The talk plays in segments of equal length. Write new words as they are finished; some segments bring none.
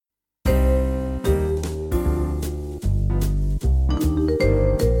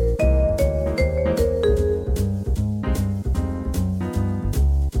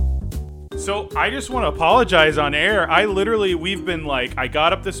I just want to apologize on air. We've been like, I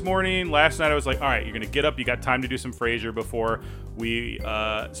got up this morning. Last night I was like, all right, you're going to get up. You got time to do some Frasier before we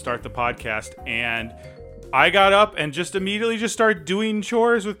start the podcast. And I got up and just immediately just started doing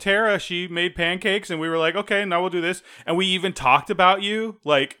chores with Tara. She made pancakes and we were like, okay, now we'll do this. And we even talked about you.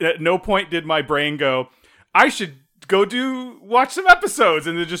 Like, at no point did my brain go, I should go watch some episodes.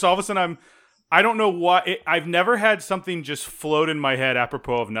 And then just all of a sudden I don't know what I've never had something just float in my head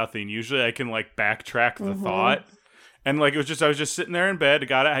apropos of nothing. Usually I can like backtrack the thought. And like, I was just sitting there in bed.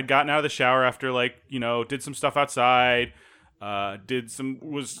 Had gotten out of the shower after did some stuff outside.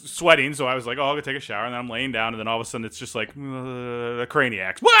 Was sweating, so I was like, oh, I'll go take a shower, and then I'm laying down, and then all of a sudden it's just like the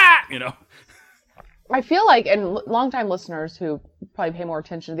Craniacs, what? I feel like, and longtime listeners who probably pay more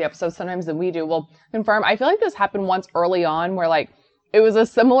attention to the episodes sometimes than we do will confirm, I feel like this happened once early on where like it was a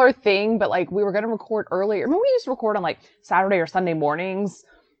similar thing, but like we were going to record earlier. Remember we used to record on like Saturday or Sunday mornings,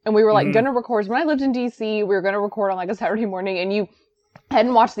 and we were like going to record, when I lived in DC, we were going to record on like a Saturday morning, and you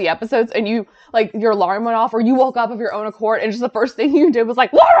hadn't watched the episodes, and you, like, your alarm went off, or you woke up of your own accord, and just the first thing you did was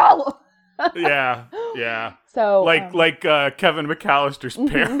like, Laurel! Yeah. So, Kevin McAllister's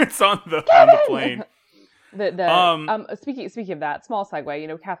parents on the plane. Speaking of that, small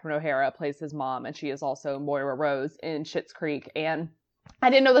segue, Catherine O'Hara plays his mom, and she is also Moira Rose in Schitt's Creek, and I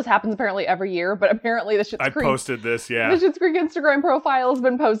didn't know this happens apparently every year, but apparently the Schitt's Creek... I posted this, yeah. The Schitt's Creek Instagram profile has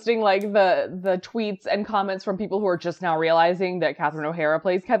been posting, like, the tweets and comments from people who are just now realizing that Catherine O'Hara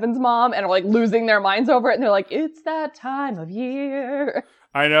plays Kevin's mom and are, like, losing their minds over it, and they're like, it's that time of year.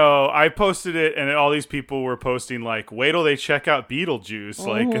 I know. I posted it, and all these people were posting, like, wait till they check out Beetlejuice,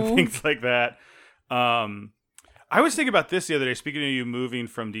 and things like that. I was thinking about this the other day, speaking of you moving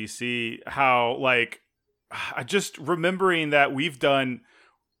from DC, how, like, just remembering that we've done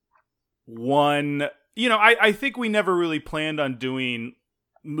one, I think we never really planned on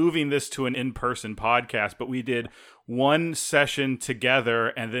moving this to an in-person podcast, but we did one session together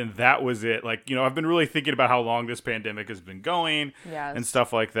and then that was it. Like, I've been really thinking about how long this pandemic has been going and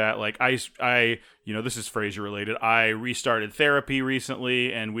stuff like that. Like I, this is Frasier related. I restarted therapy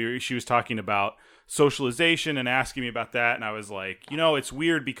recently and she was talking about socialization and asking me about that. And I was like, it's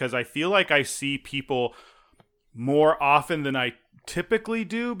weird because I feel like I see people more often than I typically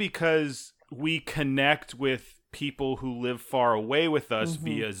do because we connect with people who live far away with us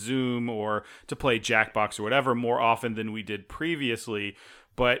via Zoom or to play Jackbox or whatever more often than we did previously.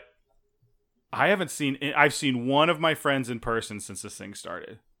 But I've seen one of my friends in person since this thing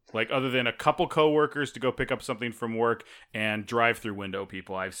started. Like, other than a couple coworkers to go pick up something from work and drive-through window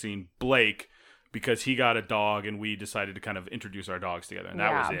people, I've seen Blake because he got a dog and we decided to kind of introduce our dogs together. And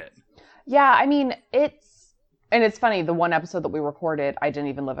that was it. Yeah, I mean, And it's funny, the one episode that we recorded, I didn't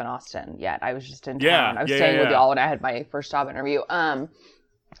even live in Austin yet. I was just in town. I was staying with y'all when I had my first job interview.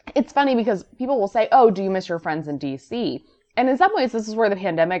 It's funny because people will say, oh, do you miss your friends in DC? And in some ways, this is where the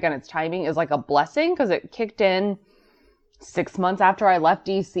pandemic and its timing is like a blessing because it kicked in 6 months after I left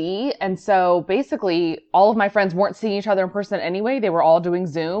DC. And so basically, all of my friends weren't seeing each other in person anyway. They were all doing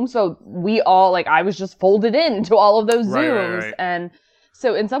Zoom. So I was just folded into all of those Zooms. Right. And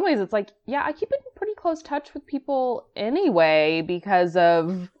so in some ways, it's like, yeah, I keep in pretty close touch with people anyway because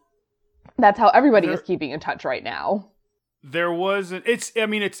of that's how everybody is keeping in touch right now.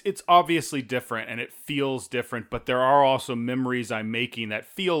 It's obviously different and it feels different, but there are also memories I'm making that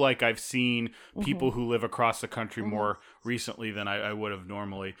feel like I've seen people who live across the country more recently than I would have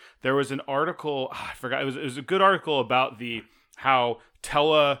normally. There was an article, I forgot, it was a good article about how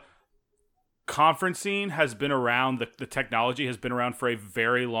teleconferencing has been around, the technology has been around for a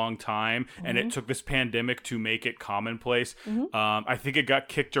very long time, and it took this pandemic to make it commonplace. I think it got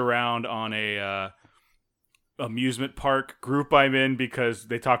kicked around on a amusement park group I'm in because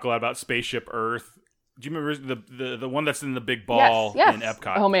they talk a lot about Spaceship Earth. Do you remember the one that's in the big ball in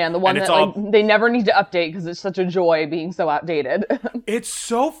Epcot? Oh man, the one that they never need to update because it's such a joy being so outdated. It's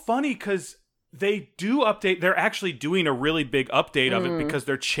so funny because they do update. They're actually doing a really big update of it because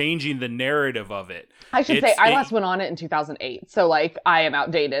they're changing the narrative of it. I should say I last went on it in 2008. So like I am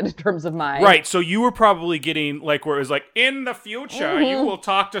outdated in terms of my... Right. So you were probably getting like where it was like, in the future, you will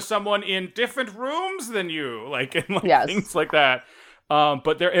talk to someone in different rooms than you. Like, and like things like that.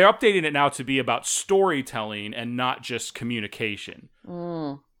 But they're updating it now to be about storytelling and not just communication.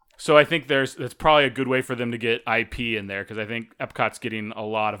 So I think that's probably a good way for them to get IP in there because I think Epcot's getting a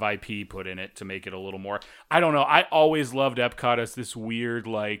lot of IP put in it to make it a little more. I don't know. I always loved Epcot as this weird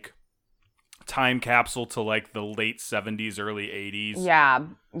like time capsule to like the late 70s, early 80s. Yeah.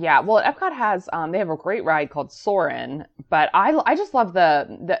 Well, Epcot has they have a great ride called Soarin', But I just love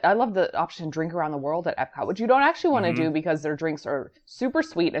I love the option to drink around the world at Epcot, which you don't actually want to do because their drinks are super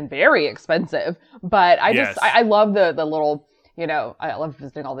sweet and very expensive. But I love the little, I love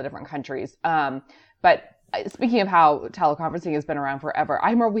visiting all the different countries. But speaking of how teleconferencing has been around forever,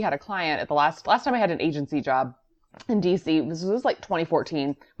 I remember we had a client at the last time I had an agency job in DC. This was like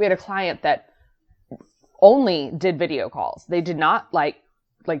 2014. We had a client that only did video calls. They did not like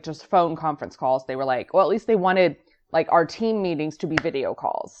just phone conference calls. They were like, well, at least they wanted like our team meetings to be video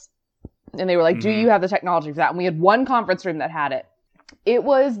calls. And they were like, do you have the technology for that? And we had one conference room that had it. It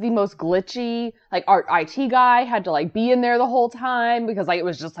was the most glitchy, like our IT guy had to like be in there the whole time because like it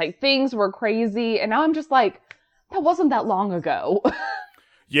was just like things were crazy. And now I'm just like, that wasn't that long ago.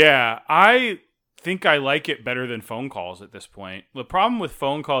 Yeah, I think I like it better than phone calls at this point. The problem with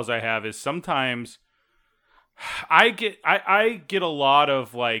phone calls I have is sometimes I get a lot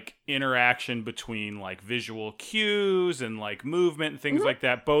of like interaction between like visual cues and like movement and things like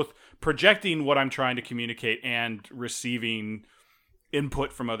that, both projecting what I'm trying to communicate and receiving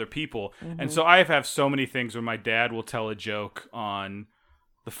input from other people. And so I have so many things where my dad will tell a joke on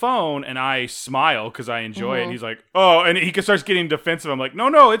the phone and I smile because I enjoy it. And he's like, oh, and he starts getting defensive. I'm like,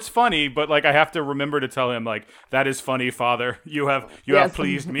 no, it's funny. But like, I have to remember to tell him like, that is funny, father. You have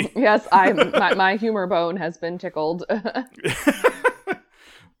pleased me. Yes. My humor bone has been tickled.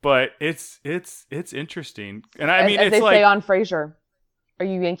 But it's interesting. And I mean, as it's they like, say on Frasier, are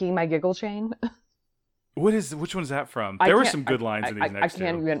you yanking my giggle chain? Which one's that from? There were some good lines in these next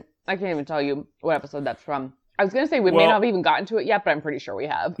two. I can't even tell you what episode that's from. I was going to say we may not have even gotten to it yet, but I'm pretty sure we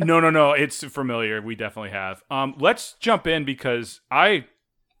have. No. It's familiar. We definitely have. Let's jump in because I'm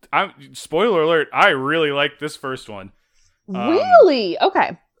spoiler alert. I really like this first one. Really?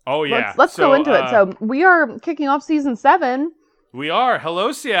 Okay. Oh yeah. Let's go into it. So we are kicking off season 7. We are.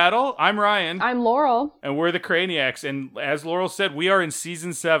 Hello, Seattle. I'm Ryan. I'm Laurel. And we're the Craniacs. And as Laurel said, we are in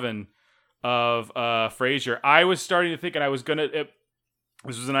season 7 of Frasier. I was starting to think, and I was gonna.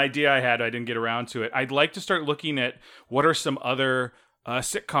 This was an idea I had. I didn't get around to it. I'd like to start looking at what are some other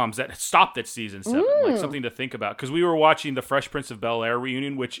sitcoms that stopped at season 7, like something to think about. Because we were watching the Fresh Prince of Bel-Air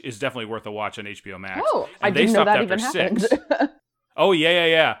reunion, which is definitely worth a watch on HBO Max. Oh, I didn't know that even happened. Oh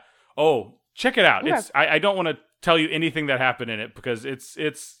yeah. Oh, check it out. Okay. It's I don't want to tell you anything that happened in it because it's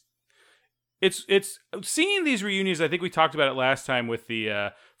seeing these reunions. I think we talked about it last time with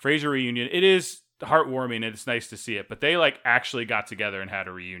the Frasier reunion. It is heartwarming and it's nice to see it, but they like actually got together and had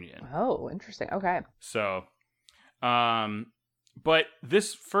a reunion. Oh, interesting. Okay. So, but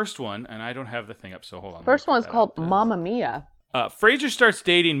this first one, and I don't have the thing up, so hold on. First one's called Mamma Mia. Frasier starts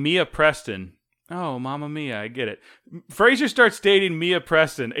dating Mia Preston. Oh, Mamma Mia, I get it. Frasier starts dating Mia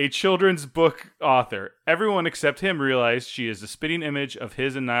Preston, a children's book author. Everyone except him realized she is the spitting image of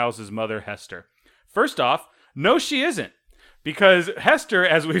his and Niles' mother, Hester. First off, no, she isn't. Because Hester,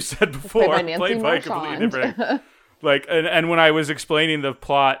 as we've said before, played by a completely different. Like, and when I was explaining the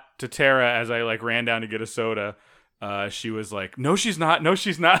plot to Tara as I like ran down to get a soda, she was like, "No, she's not. No,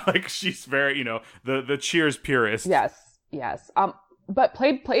 she's not." Like, she's very, the Cheers purist. Yes. But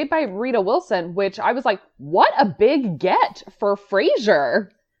played by Rita Wilson, which I was like, "What a big get for Frasier."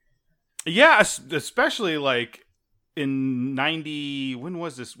 Yeah, especially like. In 90, when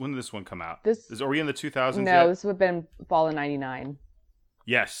was this? When did this one come out? Are we in the 2000s No, yet? This would have been fall of 99.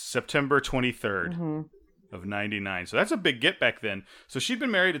 Yes, September 23rd of 99. So that's a big get back then. So she'd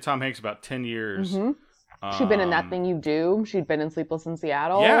been married to Tom Hanks about 10 years. She'd been in That Thing You Do. She'd been in Sleepless in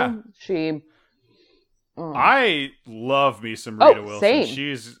Seattle. Yeah. I love me some Rita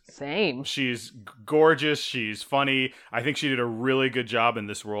Wilson. Same. She's gorgeous. She's funny. I think she did a really good job in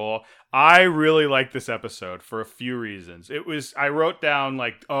this role. I really liked this episode for a few reasons. I wrote down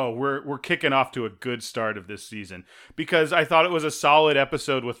like, oh, we're kicking off to a good start of this season because I thought it was a solid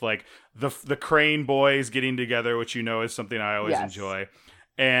episode with like the Crane boys getting together, which is something I always enjoy.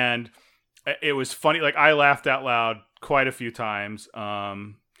 And it was funny. Like I laughed out loud quite a few times.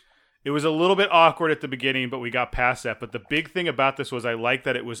 It was a little bit awkward at the beginning, but we got past that. But the big thing about this was I liked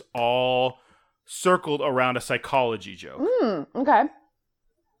that it was all circled around a psychology joke. Okay.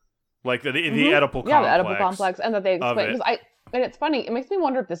 Like the Oedipal complex. Yeah, the Oedipal complex. And that they explain. And it's funny. It makes me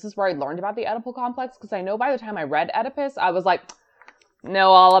wonder if this is where I learned about the Oedipal complex. Because I know by the time I read Oedipus, I was like, know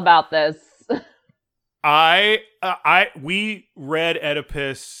all about this. We read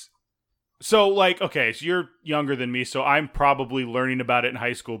Oedipus. So, like, okay, so you're younger than me, so I'm probably learning about it in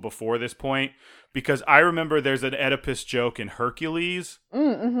high school before this point, because I remember there's an Oedipus joke in Hercules,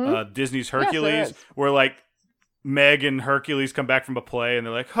 Disney's Hercules, where, like, Meg and Hercules come back from a play, and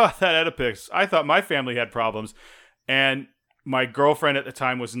they're like, that Oedipus, I thought my family had problems. And my girlfriend at the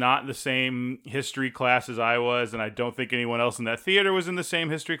time was not in the same history class as I was, and I don't think anyone else in that theater was in the same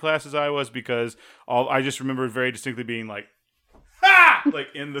history class as I was, because I just remember very distinctly being like, ah! Like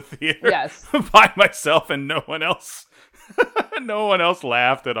in the theater yes. by myself, and no one else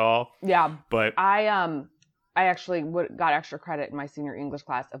laughed at all. Yeah. But I actually got extra credit in my senior English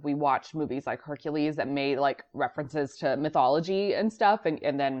class if we watched movies like Hercules that made like references to mythology and stuff,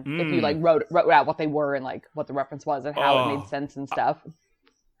 and then if you like wrote out what they were and like what the reference was and how it made sense and stuff.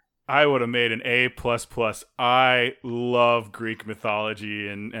 I would have made an A++. I love Greek mythology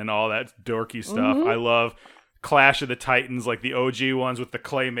and all that dorky stuff. I love Clash of the Titans, like the OG ones with the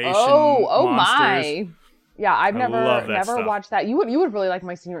claymation monsters. My. Yeah, I've never watched that. You would really like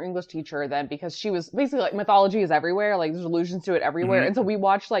my senior English teacher then, because she was basically like, mythology is everywhere, like there's allusions to it everywhere. And so we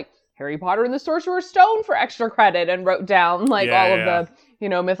watched like Harry Potter and the Sorcerer's Stone for extra credit and wrote down like all of the, you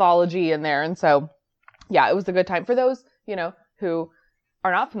know, mythology in there. And so yeah, it was a good time for those, you know, who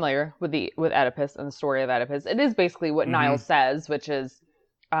are not familiar with Oedipus and the story of Oedipus. It is basically what Niles says, which is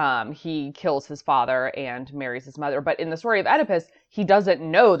he kills his father and marries his mother. But in the story of Oedipus, he doesn't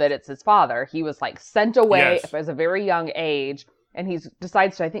know that it's his father. He was like sent away as a very young age. And he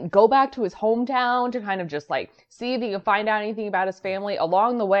decides to, I think, go back to his hometown to kind of just like see if he can find out anything about his family.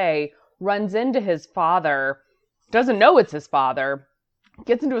 Along the way, runs into his father, doesn't know it's his father,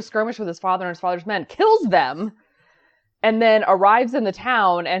 gets into a skirmish with his father and his father's men, kills them, and then arrives in the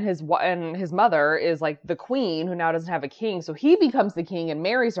town, and his mother is like the queen who now doesn't have a king. So he becomes the king and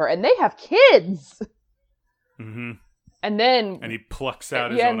marries her, and they have kids. Mm-hmm. And he plucks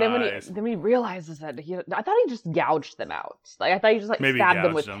out his own eyes. Then when he realizes that I thought he just gouged them out. Like I thought he just like stabbed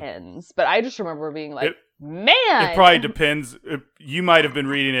them with pins. But I just remember being like, man. It probably depends. You might have been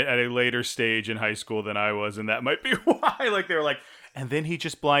reading it at a later stage in high school than I was, and that might be why. Like they were like, and then he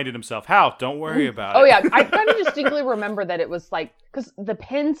just blinded himself. How? Don't worry about it. Oh, yeah. I kind of distinctly remember that it was like, because the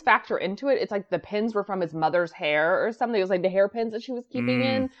pins factor into it. It's like the pins were from his mother's hair or something. It was like the hairpins that she was keeping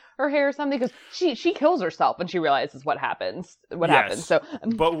in her hair or something. Because she kills herself when she realizes what happens. So,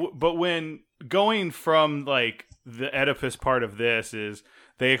 but when going from like the Oedipus part of this is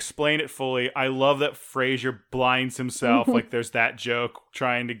they explain it fully. I love that Frasier blinds himself. Like there's that joke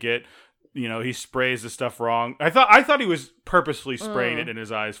trying to get. You know, he sprays the stuff wrong. I thought he was purposefully spraying it in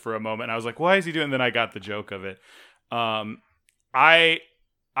his eyes for a moment. I was like, why is he doing? And then I got the joke of it.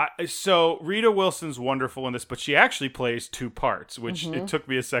 So Rita Wilson's wonderful in this, but she actually plays two parts, which it took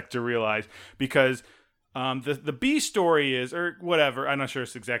me a sec to realize, because the B story is, or whatever, I'm not sure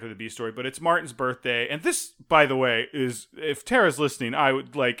it's exactly the B story, but it's Martin's birthday. And this, by the way, is, if Tara's listening, I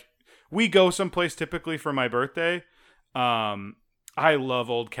would like, we go someplace typically for my birthday. I love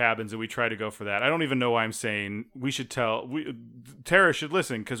old cabins, and we try to go for that. I don't even know why I'm saying we should Tara should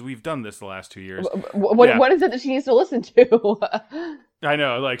listen, because we've done this the last 2 years. What is it that she needs to listen to? I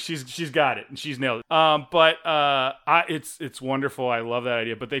know, like she's got it and she's nailed it. It's wonderful. I love that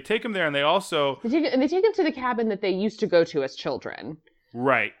idea. But they take him there, and they take him to the cabin that they used to go to as children.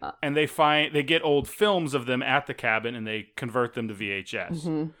 Right, and they get old films of them at the cabin, and they convert them to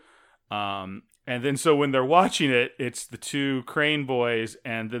VHS. And then so when they're watching it, it's the two Crane boys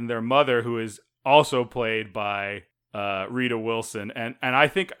and then their mother, who is also played by Rita Wilson. And I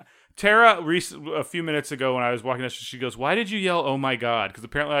think Tara, a few minutes ago when I was walking up, she goes, why did you yell, oh my God? Because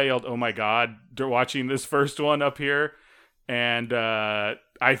apparently I yelled, oh my God, watching this first one up here. And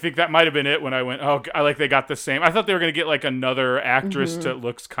I think that might have been it when I went, oh, I like they got the same. I thought they were going to get like another actress that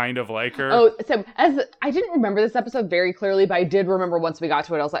looks kind of like her. Oh, so I didn't remember this episode very clearly, but I did remember once we got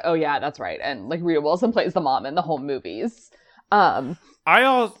to it, I was like, oh yeah, that's right. And like Rita Wilson plays the mom in the home movies. I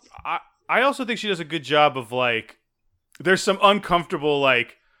also think she does a good job of like, there's some uncomfortable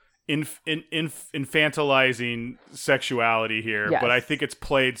like infantilizing sexuality here, but I think it's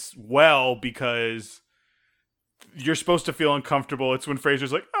played well because you're supposed to feel uncomfortable. It's when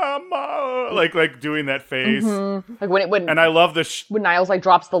Frasier's like, like doing that face. Like when and I love when Niles like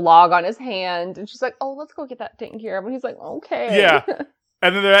drops the log on his hand, and she's like, oh, let's go get that taken care of. And he's like, okay. Yeah.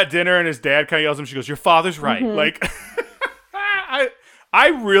 And then they're at dinner, and his dad kind of yells at him. She goes, your father's right. Like, I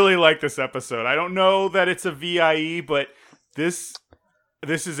really like this episode. I don't know that it's a VIE, but this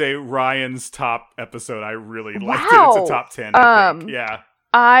is a Ryan's top episode. I really liked it. It's a top 10, I think. Yeah.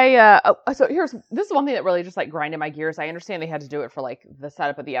 This is one thing that really just like grinded my gears. I understand they had to do it for like the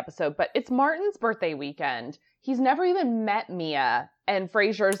setup of the episode, but it's Martin's birthday weekend. He's never even met Mia, and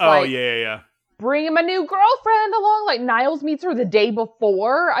Frasier's bring him a new girlfriend along. Like Niles meets her the day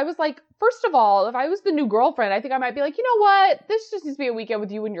before. I was like, first of all, if I was the new girlfriend, I think I might be like, you know what? This just needs to be a weekend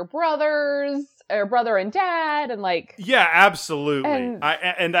with you and your brothers, or brother and dad, and like. Yeah, absolutely.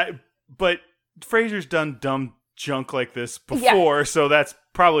 But Frasier's done dumb junk like this before, so that's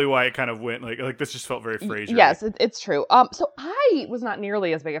probably why it kind of went like this just felt very Frasier. Yes, it's true. So I was not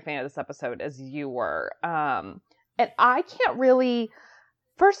nearly as big a fan of this episode as you were. And I can't really.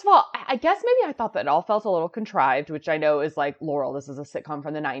 First of all, I guess maybe I thought that it all felt a little contrived, which I know is like, Laurel, this is a sitcom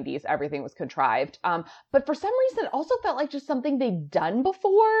from the 90s. Everything was contrived. But for some reason, it also felt like just something they'd done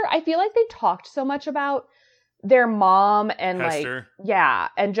before. I feel like they talked so much about their mom and Hester.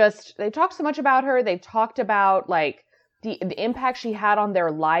 and just they talked so much about her. They talked about like the impact she had on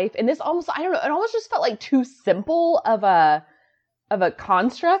their life. And this almost, I don't know, it almost just felt like too simple of a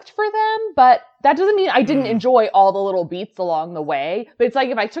construct for them, but that doesn't mean I didn't enjoy all the little beats along the way. But it's like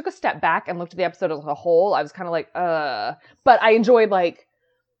if I took a step back and looked at the episode as a whole, I was kind of like, but I enjoyed like,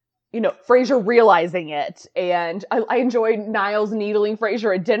 Frasier realizing it, and I enjoyed Niles needling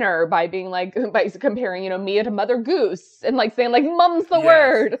Frasier at dinner by being like, by comparing, Mia to Mother Goose and like saying like, "Mum's the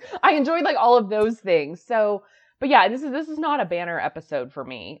word." I enjoyed like all of those things. So, but yeah, this is not a banner episode for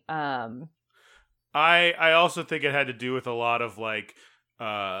me. I also think it had to do with a lot of like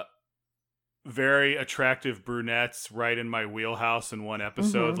very attractive brunettes right in my wheelhouse in one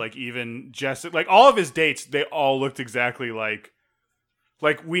episode. Like even Jessica, like all of his dates, they all looked exactly like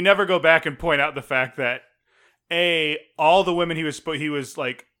we never go back and point out the fact that all the women he was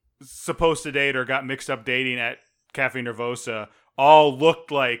like supposed to date or got mixed up dating at Cafe Nervosa all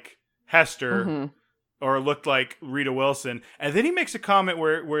looked like Hester. Or looked like Rita Wilson. And then he makes a comment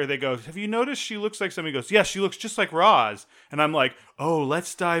where they go, "Have you noticed she looks like somebody?" He goes, "Yes, she looks just like Roz." And I'm like, oh,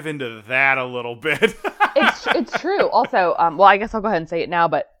 let's dive into that a little bit. It's true. Also, well, I guess I'll go ahead and say it now,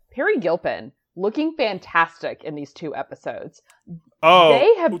 but Peri Gilpin looking fantastic in these 2 episodes. Oh,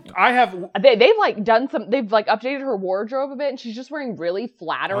 they've like done they've like updated her wardrobe a bit, and she's just wearing really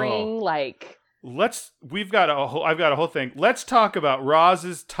flattering like. I've got a whole thing. Let's talk about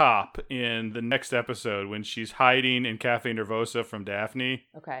Roz's top in the next episode when she's hiding in Cafe Nervosa from Daphne.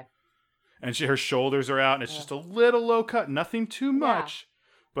 Okay. And her shoulders are out, and it's just a little low cut, nothing too much.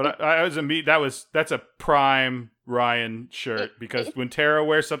 But that's a prime Ryan shirt, because when Tara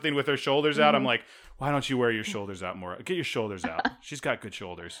wears something with her shoulders out, I'm like, why don't you wear your shoulders out more? Get your shoulders out. She's got good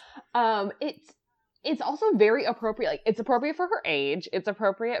shoulders. It's also very appropriate. Like, it's appropriate for her age. It's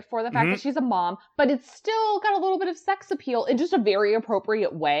appropriate for the fact that she's a mom, but it's still got a little bit of sex appeal in just a very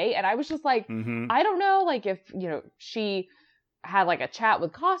appropriate way. And I was just like, I don't know, like if, she had like a chat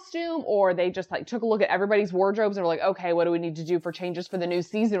with costume, or they just like took a look at everybody's wardrobes and were like, okay, what do we need to do for changes for the new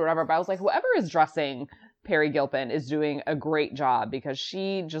season or whatever. But I was like, whoever is dressing Peri Gilpin is doing a great job, because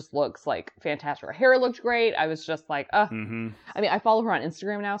she just looks like fantastic. Her hair looked great. I was just like, I mean, I follow her on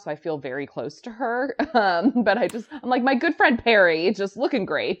Instagram now, so I feel very close to her. But I'm like, my good friend Peri, just looking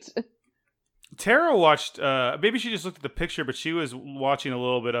great. Tara watched, maybe she just looked at the picture, but she was watching a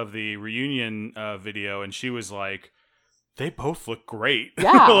little bit of the reunion video, and she was like, they both look great.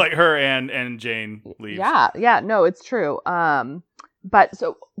 Yeah. Like her and Jane Leeves. Yeah, no, it's true. But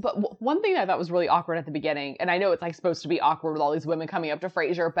one thing that I thought was really awkward at the beginning, and I know it's like supposed to be awkward with all these women coming up to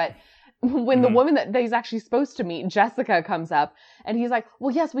Frasier, but when the woman that he's actually supposed to meet, Jessica, comes up, and he's like,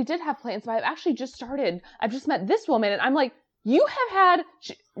 well, yes, we did have plans, but I've just met this woman, and I'm like, you have had,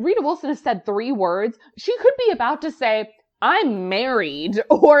 Rita Wilson has said 3 words. She could be about to say, I'm married,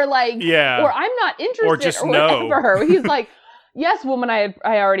 or like, or I'm not interested, or just whatever. No. He's like, yes, woman, I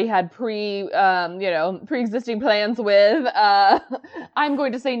already had pre-existing plans with. I'm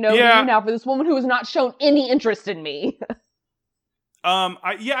going to say no to you now for this woman who has not shown any interest in me.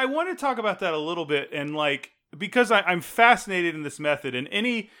 I want to talk about that a little bit, and like, because I'm fascinated in this method, and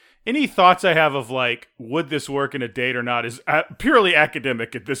any thoughts I have of like, would this work in a date or not, is purely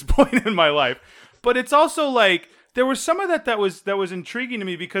academic at this point in my life. But it's also like, there was some of that was intriguing to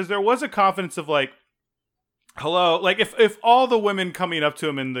me, because there was a confidence of like, hello, like if all the women coming up to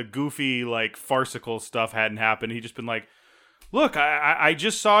him in the goofy, like, farcical stuff hadn't happened, he'd just been like, look, I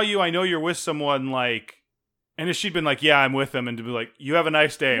just saw you, I know you're with someone, like, and if she'd been like, yeah, I'm with them, and to be like, you have a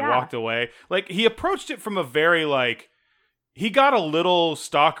nice day, and walked away. Like, he approached it from a very, like, he got a little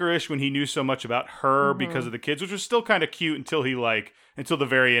stalkerish when he knew so much about her because of the kids, which was still kind of cute until the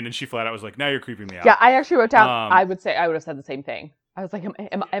very end, and she flat out was like, now you're creeping me out. Yeah, I actually wrote down, I would have said the same thing. I was like,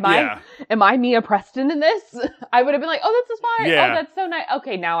 am I Mia Preston in this? I would have been like, oh, this is fine. Yeah. Oh, that's so nice.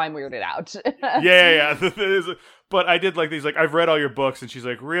 Okay, now I'm weirded out. Yeah. But I did like these, like, I've read all your books, and she's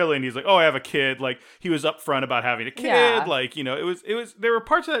like, really? And he's like, oh, I have a kid. Like, he was upfront about having a kid. Yeah. Like, it was. There were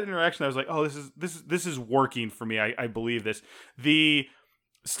parts of that interaction I was like, oh, this is working for me. I believe this. The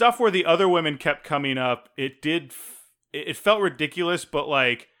stuff where the other women kept coming up, it felt ridiculous, but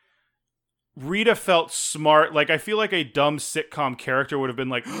like, Rita felt smart. Like, I feel like a dumb sitcom character would have been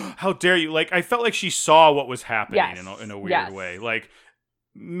like, how dare you? Like, I felt like she saw what was happening in a weird way. Like,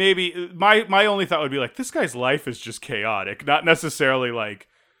 maybe my only thought would be like, this guy's life is just chaotic, not necessarily like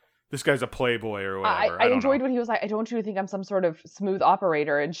this guy's a playboy or whatever. I enjoyed when he was like, I don't want you to think I'm some sort of smooth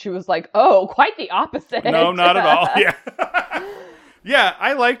operator. And she was like, oh, quite the opposite. No, not at all. Yeah. Yeah,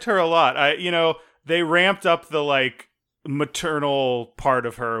 I liked her a lot. They ramped up the like maternal part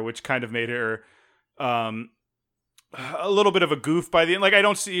of her, which kind of made her a little bit of a goof by the end. Like, I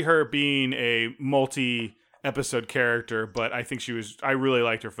don't see her being a multi-episode character, but I think I really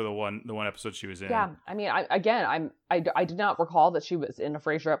liked her for the one episode she was in. Yeah, I mean, I did not recall that she was in a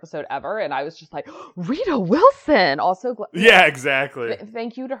Frasier episode ever, and I was just like, Rita Wilson. Also, yeah, exactly.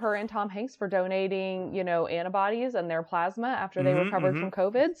 Thank you to her and Tom Hanks for donating, antibodies and their plasma after they recovered from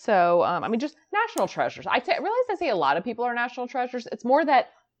COVID. So, I mean, just national treasures. I realize I say a lot of people are national treasures. It's more that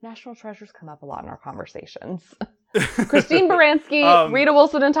national treasures come up a lot in our conversations. Christine Baranski, Rita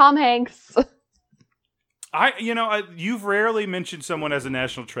Wilson, and Tom Hanks. You've rarely mentioned someone as a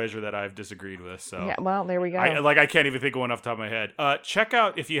national treasure that I've disagreed with. So yeah, well, there we go. I can't even think of one off the top of my head. Check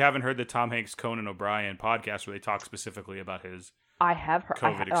out, if you haven't heard, the Tom Hanks Conan O'Brien podcast where they talk specifically about his COVID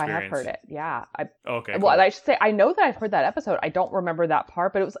experience. I have heard it. Yeah. Okay. Well, cool. I should say I know that I've heard that episode. I don't remember that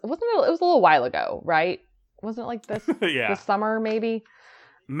part, but it was a little while ago, right? Wasn't it like this? This summer maybe?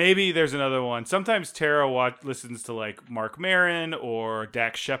 Maybe there's another one. Sometimes Tara listens to like Mark Maron or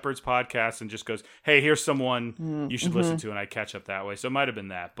Dax Shepard's podcast and just goes, hey, here's someone you should listen to, and I catch up that way. So it might have been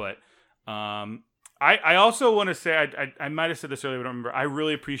that. But I also want to say, I might have said this earlier, but I don't remember. I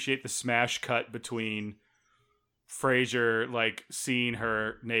really appreciate the smash cut between Frasier, like, seeing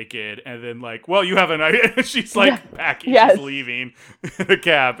her naked and then like, well, you have a night. She's like packing, she's leaving in a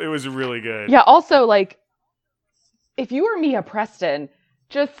cab. It was really good. Yeah, also, like, if you were Mia Preston,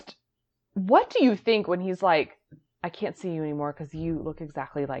 just, what do you think when he's like, I can't see you anymore because you look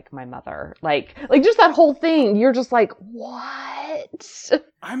exactly like my mother? Like just that whole thing. You're just like, what?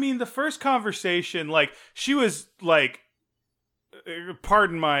 I mean, the first conversation, like, she was like,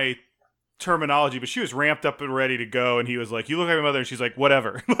 pardon my terminology, but she was ramped up and ready to go. And he was like, you look like my mother. And she's like,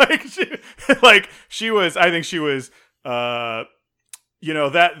 whatever. I think she was, that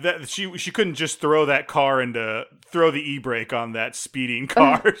she couldn't just throw the e-brake on that speeding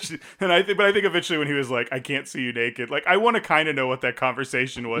car. And I think eventually when he was like, I can't see you naked, like, I want to kind of know what that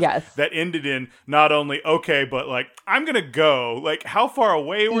conversation was. Yes. That ended in not only, okay, but like, I'm going to go, like, how far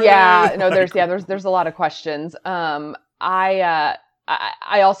away were they? No, there's a lot of questions. I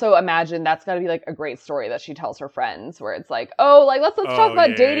also imagine that's got to be like a great story that she tells her friends where it's like, oh, like, let's talk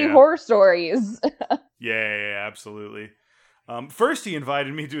about dating horror stories. Yeah, absolutely. First, he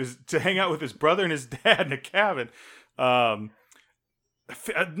invited me to hang out with his brother and his dad in a cabin. Now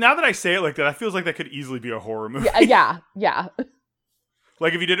that I say it like that, it feels like that could easily be a horror movie. Yeah.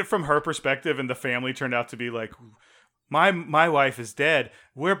 Like, if you did it from her perspective and the family turned out to be like, my wife is dead.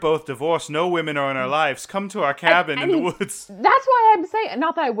 We're both divorced. No women are in our lives. Come to our cabin in the woods. That's why I'm saying,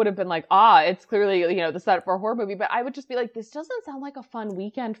 not that I would have been like, it's clearly, the setup for a horror movie, but I would just be like, this doesn't sound like a fun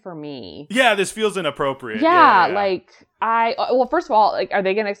weekend for me. Yeah, this feels inappropriate. Yeah. Like, first of all, like,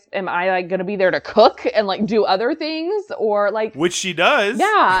 am I like going to be there to cook and like do other things, or like, which she does.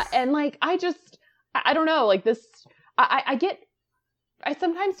 Yeah. And like, I don't know, like this, I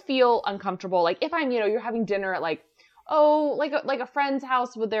sometimes feel uncomfortable. Like, if I'm, you're having dinner at like, like a friend's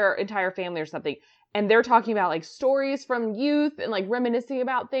house with their entire family or something, and they're talking about like stories from youth and like reminiscing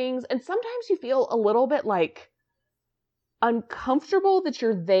about things, and sometimes you feel a little bit like uncomfortable that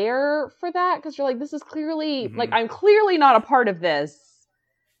you're there for that, because you're like, this is clearly like, I'm clearly not a part of this.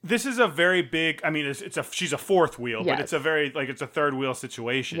 This is a very big, I mean, she's a fourth wheel, but it's a very, like, it's a third wheel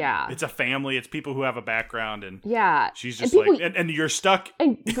situation. Yeah. It's a family. It's people who have a background, and she's just and like, and you're stuck.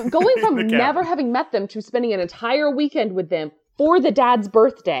 And going from never having met them to spending an entire weekend with them for the dad's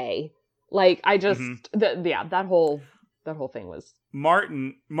birthday. Like, I just, that whole thing was.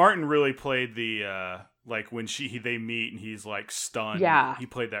 Martin really played the, like, when they meet and he's like stunned. Yeah. He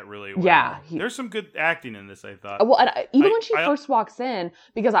played that really well. Yeah. There's some good acting in this, I thought. Well, when she first walks in,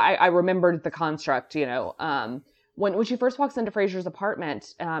 because I remembered the construct, when she first walks into Frasier's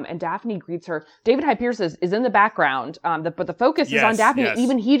apartment, and Daphne greets her, David Hyde Pierce is in the background, but the focus is on Daphne. Yes.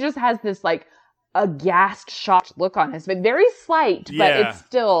 Even he just has this like aghast, shocked look on his face. Very slight, but it's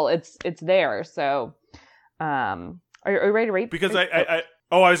still, it's there. So, are you ready to rate? Because I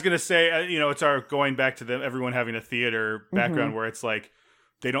was going to say, it's our going back to everyone having a theater background where it's like,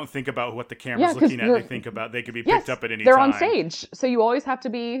 they don't think about what the camera's looking at. They think about, they could be picked up at any time. They're on stage. So you always have to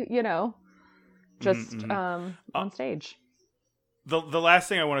be, just on stage. The last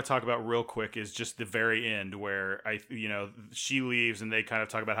thing I want to talk about real quick is just the very end where she leaves and they kind of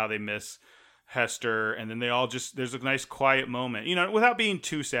talk about how they miss Hester, and then they all just, there's a nice quiet moment, without being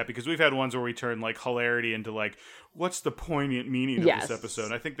too sad, because we've had ones where we turn like hilarity into like, what's the poignant meaning of this episode?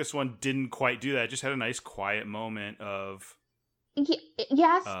 And I think this one didn't quite do that. It just had a nice quiet moment of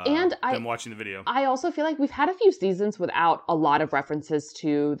yes, and them watching the video. I also feel like we've had a few seasons without a lot of references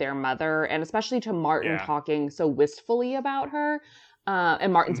to their mother, and especially to Martin talking so wistfully about her.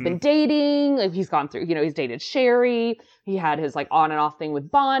 And Martin's been dating, like he's gone through, he's dated Sherry. He had his like on and off thing with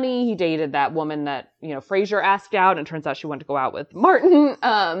Bonnie. He dated that woman that, Frasier asked out, and it turns out she wanted to go out with Martin.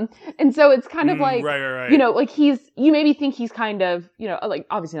 And so it's kind of like, right. Like you maybe think he's kind of, like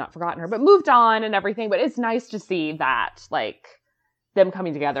obviously not forgotten her, but moved on and everything. But it's nice to see that, like, them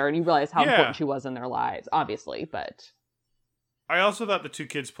coming together, and you realize how important she was in their lives, obviously, but... I also thought the two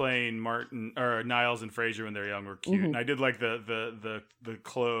kids playing Martin or Niles and Frasier when they're young were cute, and I did like the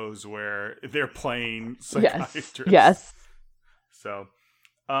clothes where they're playing psychiatrists. Yes. So,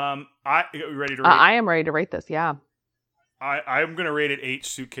 are you ready to rate? I am ready to rate this. Yeah. I'm gonna rate it 8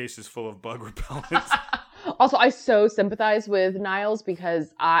 suitcases full of bug repellent. Also, I so sympathize with Niles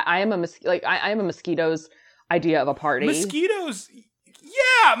because I am a mosquito's idea of a party. Mosquitoes.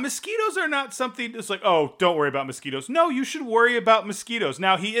 Yeah, mosquitoes are not something that's like, oh, don't worry about mosquitoes. No, you should worry about mosquitoes.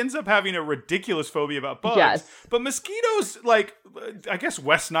 Now, he ends up having a ridiculous phobia about bugs. But mosquitoes, like, I guess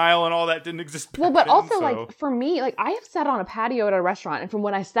West Nile and all that didn't exist back but then, also, like, for me, like, I have sat on a patio at a restaurant, and from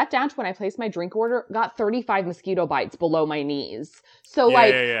when I sat down to when I placed my drink order, got 35 mosquito bites below my knees. So,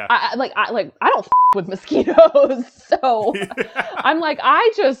 I don't with mosquitoes. So I'm like,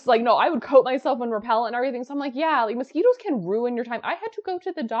 I would coat myself in repellent and everything. So I'm like, yeah, like mosquitoes can ruin your time. I had to go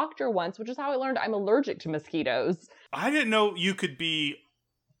to the doctor once, which is how I learned I'm allergic to mosquitoes. I didn't know you could be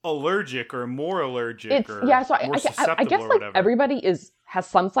allergic or more allergic I guess like everybody has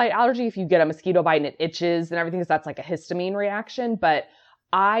some slight allergy if you get a mosquito bite and it itches and everything, because that's like a histamine reaction. But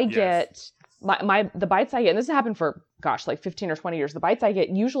I get the bites I get, and this has happened for like 15 or 20 years, the bites I get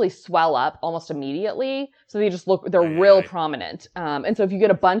usually swell up almost immediately. So they're real prominent. And so if you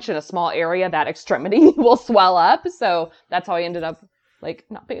get a bunch in a small area, that extremity will swell up. So that's how I ended up like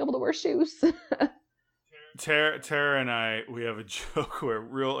not being able to wear shoes. Tara and I, we have a joke where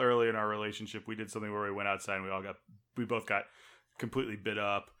real early in our relationship, we did something where we went outside and we both got completely bit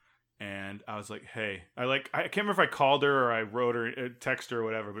up. And I was like, hey, I can't remember if I called her or I wrote her a text her or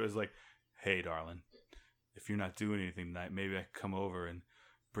whatever, but it was like, hey, darling, if you're not doing anything tonight, maybe I could come over and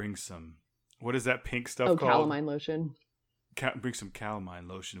bring some, what is that pink stuff called? Calamine lotion. Bring some calamine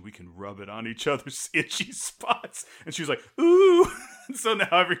lotion. We can rub it on each other's itchy spots. And she was like, ooh. And so now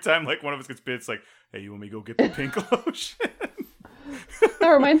every time like one of us gets bit, it's like, hey, you want me to go get the pink lotion? That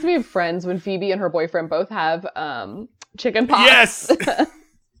reminds me of Friends when Phoebe and her boyfriend both have chicken pox. Yes!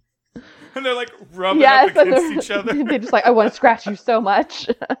 And they're like rubbing up against each other. They're just like, I want to scratch you so much.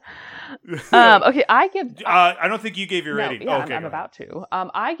 Okay, I give... I don't think you gave your rating. Yeah, I'm about to.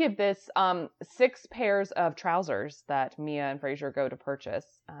 I give this 6 pairs of trousers that Mia and Frasier go to purchase.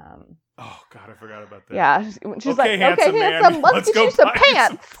 Oh, God, I forgot about that. Yeah. She's like, handsome okay, man, let's get you some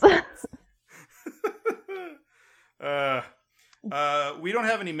pants. We don't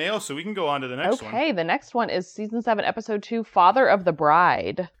have any mail, so we can go on to the next one. Okay, the next one is season 7, episode 2, Father of the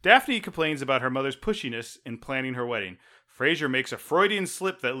Bride. Daphne complains about her mother's pushiness in planning her wedding. Frasier makes a Freudian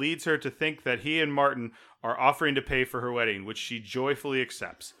slip that leads her to think that he and Martin are offering to pay for her wedding, which she joyfully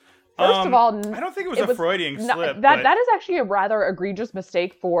accepts. First of all, I don't think it was a Freudian slip. That is actually a rather egregious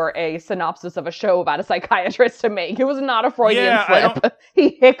mistake for a synopsis of a show about a psychiatrist to make. It was not a Freudian slip. He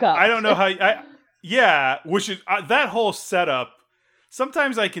hiccuped. I don't know how... which is that whole setup.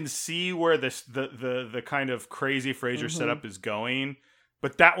 Sometimes I can see where the kind of crazy Frasier setup is going,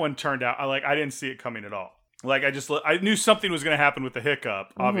 but that one turned out I didn't see it coming at all. Like I knew something was going to happen with the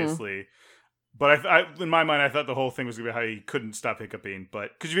hiccup, obviously, but I in my mind I thought the whole thing was going to be how he couldn't stop hiccuping.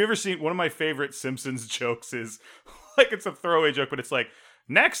 But because you've ever seen one of my favorite Simpsons jokes is like it's a throwaway joke, but it's like,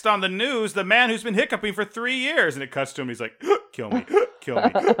 next on the news, the man who's been hiccuping for 3 years, and it cuts to him. He's like, kill me, kill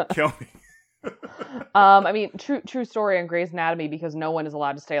me, kill me. I mean, true story on Grey's Anatomy, because no one is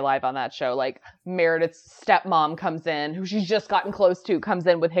allowed to stay alive on that show. Like Meredith's stepmom comes in, who she's just gotten close to, comes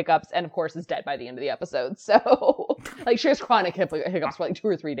in with hiccups, and of course is dead by the end of the episode. So, like, she has chronic hiccups for like 2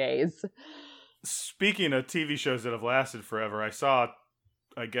 or 3 days. Speaking of TV shows that have lasted forever, I saw,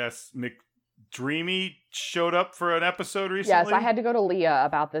 I guess, McDreamy showed up for an episode recently. Yes, I had to go to Leah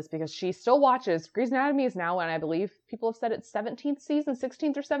about this because she still watches. Grey's Anatomy is now, and I believe people have said it's 17th season,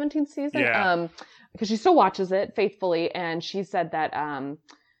 16th or 17th season. Yeah. Because she still watches it faithfully, and she said that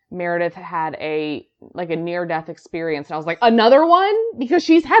Meredith had a near-death experience, and I was like, another one? Because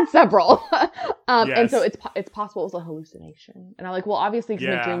she's had several. And so it's possible it was a hallucination. And I'm like, well, obviously,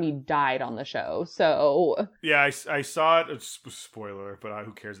 because McDreamy died on the show, so... Yeah, I saw it. It's a spoiler, but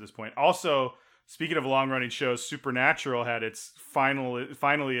who cares at this point? Also, speaking of long-running shows, Supernatural had its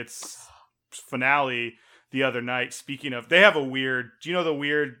finally its finale the other night. Speaking of... They have a weird... Do you know the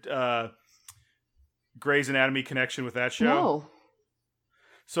weird Grey's Anatomy connection with that show? No.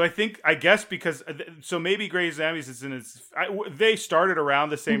 So I guess because maybe Grey's Anatomy is in its. They started around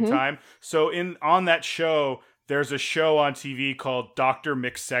the same time. So on that show, there's a show on TV called Dr.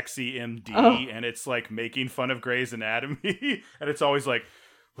 McSexy MD, and it's like making fun of Grey's Anatomy, and it's always like,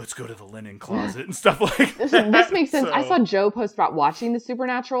 let's go to the linen closet and stuff like that. This makes sense. So, I saw Joe post about watching the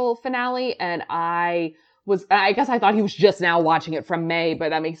Supernatural finale, and I guess I thought he was just now watching it from May, but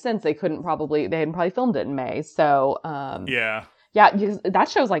that makes sense. They hadn't probably filmed it in May, so yeah. Yeah, that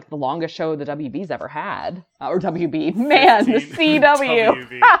show's like the longest show the WB's ever had. Or WB. Man, the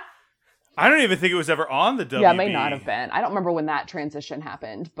CW. I don't even think it was ever on the WB. Yeah, it may not have been. I don't remember when that transition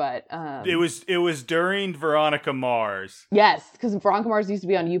happened, but... It was during Veronica Mars. Yes, because Veronica Mars used to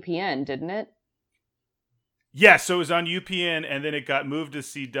be on UPN, didn't it? Yes, so it was on UPN, and then it got moved to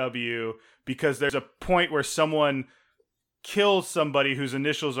CW, because there's a point where someone kills somebody whose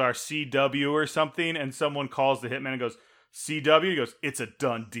initials are CW or something, and someone calls the hitman and goes... CW, he goes, it's a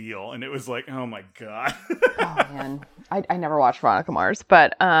done deal. And it was like, oh my God. Oh man. I never watched Veronica Mars,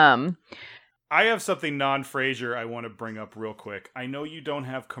 but I have something non-Frasier I want to bring up real quick. I know you don't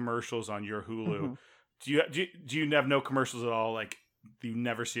have commercials on your Hulu. Do you have no commercials at all? Like, do you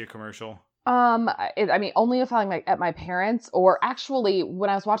never see a commercial? I mean, only if I'm like at my parents', or actually when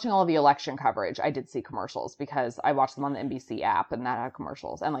I was watching all of the election coverage, I did see commercials because I watched them on the NBC app, and that had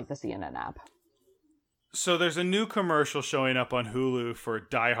commercials, and like the CNN app. So there's a new commercial showing up on Hulu for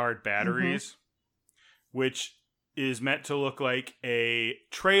Die Hard batteries, which is meant to look like a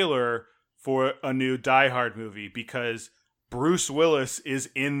trailer for a new Die Hard movie, because Bruce Willis is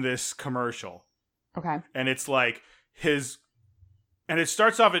in this commercial. Okay. And it's like and it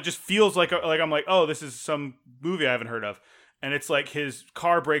starts off, it just feels like I'm like, oh, this is some movie I haven't heard of. And it's like his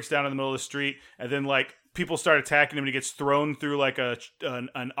car breaks down in the middle of the street, and then like people start attacking him, and he gets thrown through like an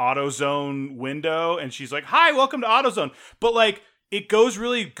AutoZone window, and she's like, hi, welcome to AutoZone. But like, it goes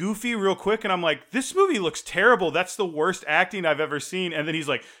really goofy real quick, and I'm like, this movie looks terrible. That's the worst acting I've ever seen. And then he's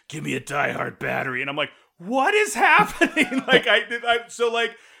like, give me a Die Hard battery. And I'm like, what is happening? So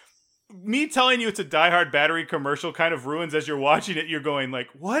like, me telling you it's a Die Hard battery commercial kind of ruins as you're watching it. You're going like,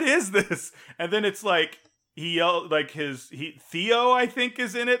 what is this? And then it's like, he yelled, like Theo, I think,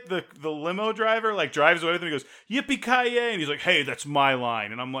 is in it. The limo driver like drives away with him. He goes, yippee-ki-yay. And he's like, hey, that's my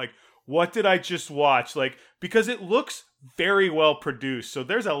line. And I'm like, what did I just watch? Like, because it looks very well produced. So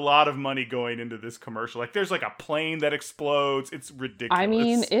there's a lot of money going into this commercial. Like, there's like a plane that explodes. It's ridiculous. I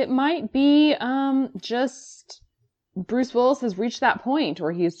mean, it might be just Bruce Willis has reached that point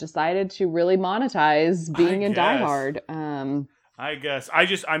where he's decided to really monetize being in Die Hard. I guess.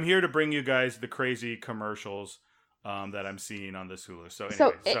 I'm here to bring you guys the crazy commercials that I'm seeing on this Hulu.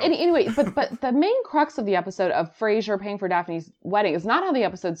 Anyway, but the main crux of the episode of Frasier paying for Daphne's wedding is not how the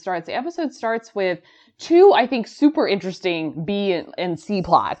episode starts. The episode starts with two, I think, super interesting B and C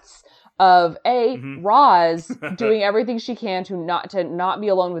plots of Roz doing everything she can to not be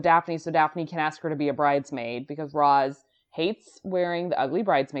alone with Daphne, so Daphne can ask her to be a bridesmaid, because Roz hates wearing the ugly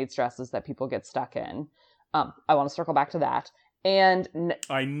bridesmaid dresses that people get stuck in. I want to circle back to that. And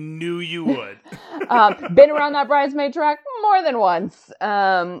I knew you would. Been around that bridesmaid track more than once.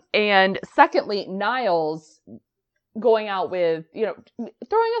 And secondly, Niles going out with,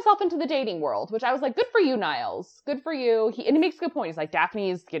 throwing himself into the dating world, which I was like, good for you, Niles. Good for you. And he makes a good point. He's like,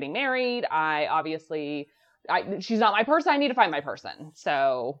 Daphne's getting married. She's not my person. I need to find my person.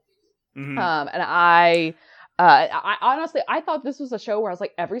 So, and I honestly, I thought this was a show where I was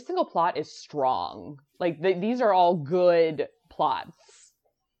like, every single plot is strong. Like, these are all good plots.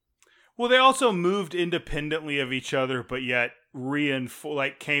 Well, they also moved independently of each other, but yet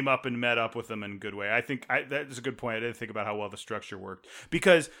came up and met up with them in a good way. I think that is a good point. I didn't think about how well the structure worked,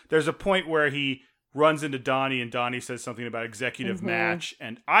 because there's a point where he runs into Donnie, and Donnie says something about executive match,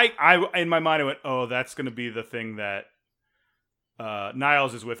 and I in my mind I went, oh, that's going to be the thing that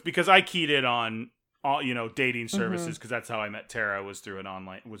Niles is with, because I keyed it on dating services, because that's how I met Tara, was through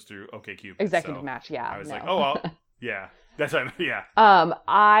OkCupid. Executive match, yeah. I was like, oh, well, yeah. That's what yeah.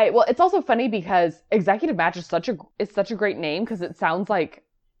 Well, it's also funny because Executive Match is such a great name, because it sounds like,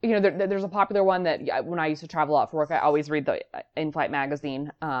 there's a popular one that when I used to travel out for work, I always read the In-Flight magazine.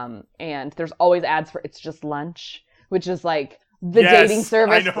 And there's always ads for It's Just Lunch, which is like the dating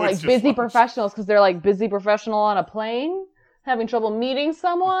service for like busy professionals because they're like busy professional on a plane having trouble meeting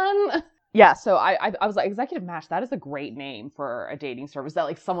someone. Yeah, so I was like, Executive Match, that is a great name for a dating service that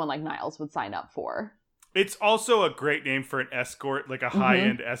like someone like Niles would sign up for. It's also a great name for an escort, like a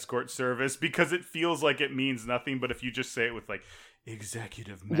high-end escort service, because it feels like it means nothing, but if you just say it with like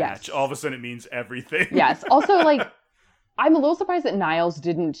Executive Match, all of a sudden it means everything. Yes. Also, like, I'm a little surprised that Niles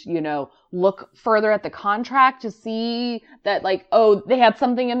didn't, look further at the contract to see that, like, oh, they had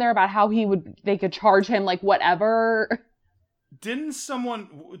something in there about how they could charge him, like, whatever. Didn't someone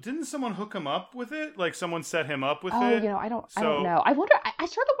hook him up with it? Like, someone set him up with it? I don't know. I wonder, I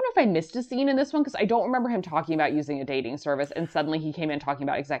started to wonder if I missed a scene in this one, because I don't remember him talking about using a dating service, and suddenly he came in talking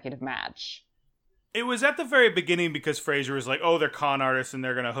about Executive Match. It was at the very beginning because Frasier was like, oh, they're con artists and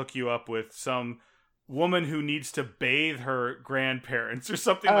they're going to hook you up with some woman who needs to bathe her grandparents or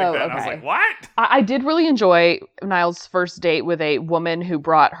something like that. Okay. And I was like, what? I did really enjoy Niles' first date with a woman who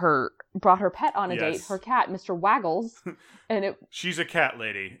brought her pet on a date, her cat, Mr. Waggles. And she's a cat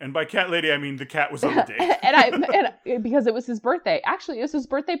lady. And by cat lady, I mean the cat was on the date. and because it was his birthday. Actually, it was his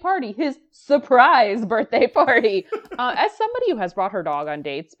birthday party. His surprise birthday party. As somebody who has brought her dog on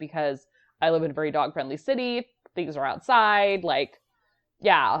dates, because I live in a very dog-friendly city. Things are outside. Like,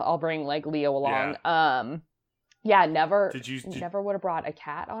 yeah, I'll bring, like, Leo along. Yeah. Never would have brought a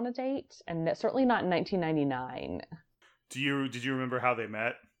cat on a date. And certainly not in 1999. Did you remember how they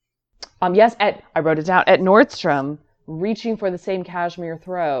met? Yes, I wrote it down. At Nordstrom, reaching for the same cashmere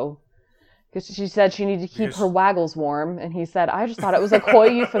throw. Because she said she needed to keep her Waggles warm. And he said, I just thought it was a coy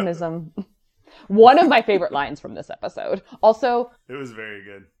euphemism. One of my favorite lines from this episode. Also, it was very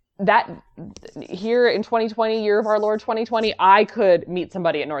good. That here in 2020, year of our Lord 2020, I could meet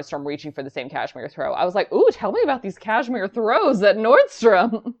somebody at Nordstrom reaching for the same cashmere throw. I was like, ooh, tell me about these cashmere throws at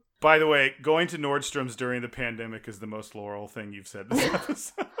Nordstrom. By the way, going to Nordstrom's during the pandemic is the most Laurel thing you've said this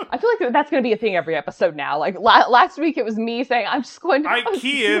episode. I feel like that's going to be a thing every episode now. Like last week, it was me saying, I'm just going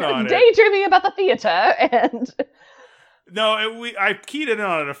to daydreaming about the theater. And no, I keyed in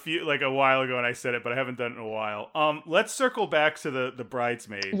on it a while ago, and I said it, but I haven't done it in a while. Let's circle back to the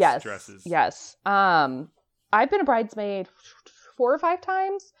bridesmaids dresses. Yes. I've been a bridesmaid 4 or 5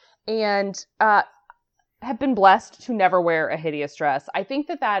 times, and have been blessed to never wear a hideous dress. I think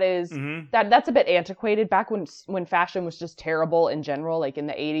that is that's a bit antiquated. Back when fashion was just terrible in general, like in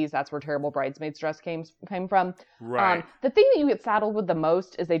the 80s, that's where terrible bridesmaids dress came from. Right. The thing that you get saddled with the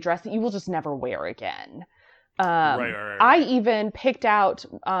most is a dress that you will just never wear again. Right. I even picked out,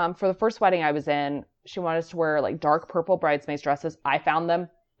 for the first wedding I was in, she wanted us to wear like dark purple bridesmaids dresses. I found them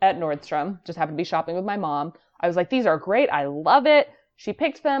at Nordstrom, just happened to be shopping with my mom. I was like, these are great. I love it. She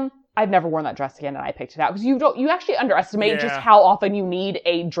picked them. I've never worn that dress again, and I picked it out because you actually underestimate just how often you need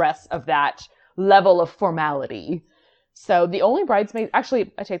a dress of that level of formality. So the only bridesmaids,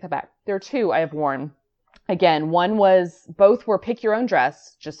 actually, I take that back. There are 2 I have worn. Again, both were pick your own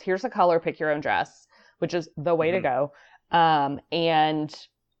dress. Just here's a color, pick your own dress, which is the way to go. And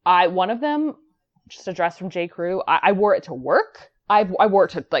one of them, just a dress from J. Crew, I wore it to work. I wore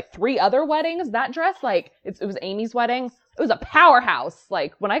it to like 3 other weddings. That dress, like it was Amy's wedding. It was a powerhouse.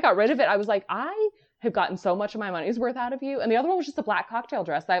 Like when I got rid of it, I was like, I have gotten so much of my money's worth out of you. And the other one was just a black cocktail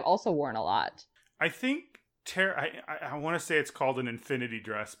dress that I've also worn a lot. I think I want to say it's called an infinity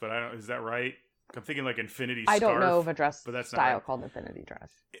dress, but I don't. Is that right? I'm thinking like infinity scarf. I don't know of a dress but that's style right. called infinity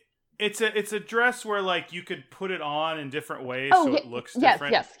dress. It's a dress where like you could put it on in different ways so it looks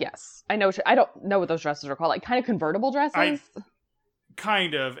different. Yes. I don't know what those dresses are called. Like kind of convertible dresses.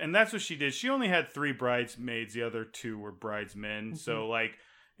 Kind of, and that's what she did. She only had 3 bridesmaids. The other 2 were bridesmen. So like,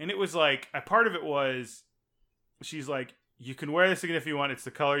 and it was like a part of it was, she's like, you can wear this again if you want. It's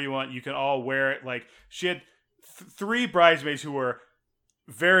the color you want. You can all wear it. Like she had 3 bridesmaids who were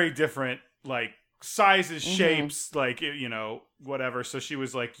very different, like sizes, shapes, like whatever. So she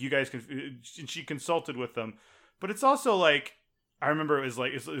was like, you guys can. She consulted with them, but it's also like. I remember it was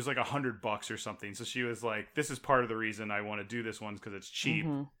like $100 or something. So she was like, "This is part of the reason I want to do this one because it's cheap.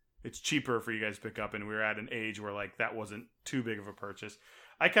 It's cheaper for you guys to pick up." And we were at an age where like that wasn't too big of a purchase.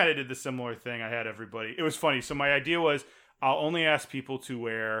 I kind of did the similar thing. I had everybody. It was funny. So my idea was I'll only ask people to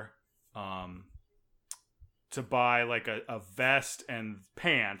wear, to buy like a vest and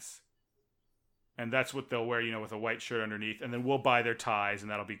pants, and that's what they'll wear, with a white shirt underneath, and then we'll buy their ties, and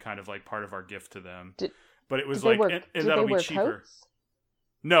that'll be kind of like part of our gift to them. But it was like, and that'll be cheaper. Coats?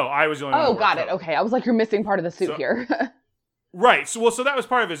 No, I was the only one. Oh, got it. Okay, I was like, you're missing part of the suit here. Right. So that was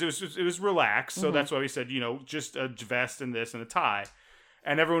part of it. It was relaxed. So that's why we said, just a vest and this and a tie.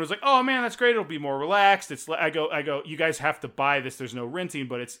 And everyone was like, "Oh man, that's great. It'll be more relaxed." I go. You guys have to buy this. There's no renting,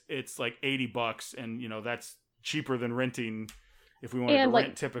 but it's like $80, and that's cheaper than renting if we wanted to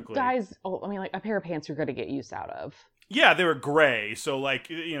rent typically. Guys, I mean, like a pair of pants you're going to get use out of. Yeah, they were gray. So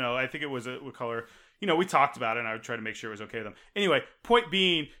like, I think it was what color. We talked about it, and I would try to make sure it was okay with them. Anyway, point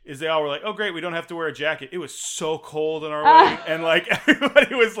being is they all were like, oh, great, we don't have to wear a jacket. It was so cold in our wedding. And, like,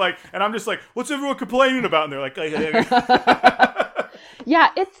 everybody was like, and I'm just like, what's everyone complaining about? And they're like,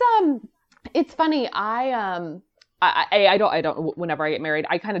 yeah, it's funny. I don't, whenever I get married,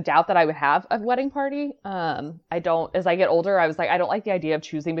 I kind of doubt that I would have a wedding party. I don't, as I get older, I was like, I don't like the idea of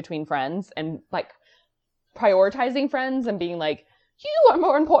choosing between friends and, like, prioritizing friends and being like, you are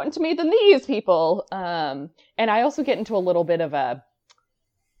more important to me than these people. And I also get into a little bit of I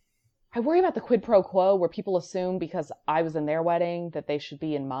worry about the quid pro quo where people assume because I was in their wedding that they should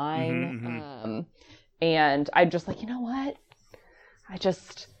be in mine. And I'm just like, you know what?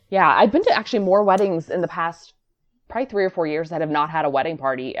 I've been to actually more weddings in the past probably 3 or 4 years that have not had a wedding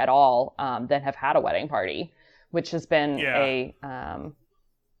party at all, than have had a wedding party, which has been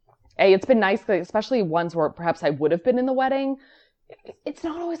it's been nice, especially ones where perhaps I would have been in the wedding. It's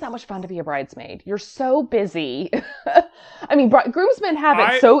not always that much fun to be a bridesmaid. You're so busy. I mean, groomsmen have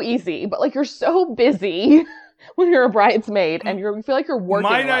it so easy, but like you're so busy when you're a bridesmaid and you feel like you're working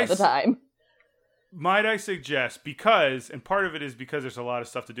a lot of the time. Might I suggest, and part of it is because there's a lot of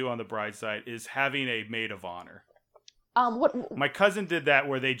stuff to do on the bride side, is having a maid of honor. My cousin did that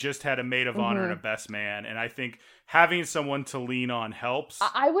where they just had a maid of honor and a best man, and I think having someone to lean on helps.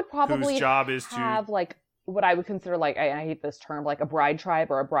 I would probably whose job is have like what I would consider like I hate this term, like a bride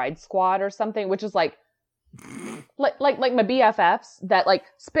tribe or a bride squad or something, which is like my BFFs that like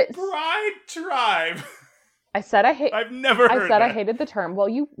spit. Bride tribe. I've never heard that. I hated the term. Well,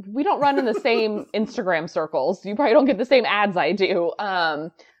 we don't run in the same Instagram circles. You probably don't get the same ads I do.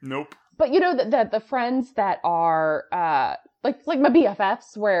 Nope. But the friends that are like my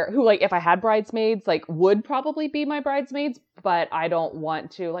BFFs who like if I had bridesmaids like would probably be my bridesmaids, but I don't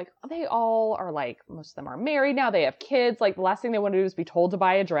want to, like, they all are like, most of them are married now, they have kids, like the last thing they want to do is be told to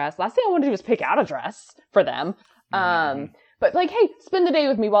buy a dress. Last thing I want to do is pick out a dress for them. But like, hey, spend the day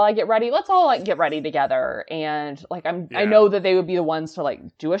with me while I get ready. Let's all like get ready together. And like, I know that they would be the ones to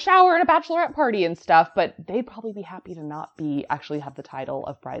like do a shower and a bachelorette party and stuff, but they'd probably be happy to not actually have the title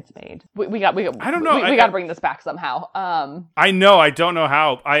of bridesmaid. I don't know. We got to bring this back somehow. I know. I don't know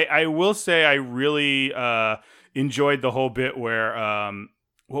how. I will say I really enjoyed the whole bit where,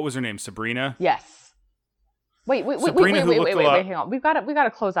 what was her name? Sabrina? Yes. Wait, hang on. We've got to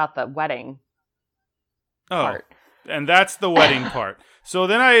close out the wedding part. And that's the wedding part. So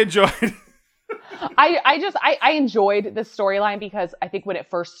then I enjoyed. I enjoyed this storyline because I think when I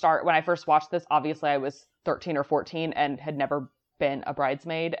first watched this, obviously I was 13 or 14 and had never been a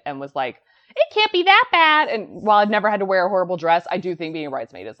bridesmaid and was like, it can't be that bad. And while I've never had to wear a horrible dress, I do think being a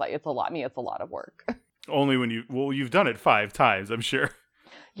bridesmaid is like, it's a lot. I mean, it's a lot of work. Only when you've done it 5 times, I'm sure.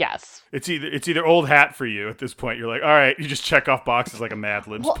 Yes. It's either old hat for you at this point. You're like, all right, you just check off boxes like a Mad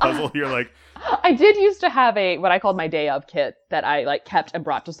Libs puzzle. You're like, I did used to have what I called my day of kit that I like kept and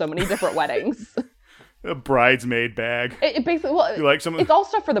brought to so many different weddings. A bridesmaid bag. It basically, it's all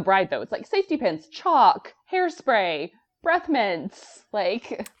stuff for the bride though. It's like safety pins, chalk, hairspray, breath mints,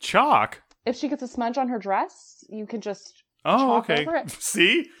 like chalk. If she gets a smudge on her dress, you can just chalk over it.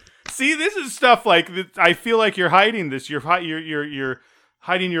 See, this is stuff like I feel like you're hiding this. You're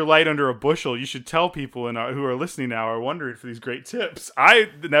hiding your light under a bushel. You should tell people who are listening now are wondering for these great tips. I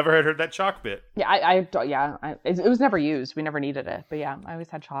never had heard that chalk bit. Yeah, it was never used. We never needed it. But yeah, I always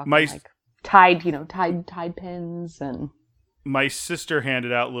had chalk. And, like tied pins and. My sister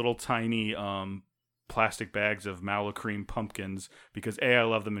handed out little tiny plastic bags of Malacream pumpkins because A, I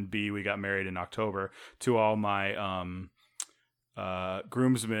love them, and B, we got married in October, to all my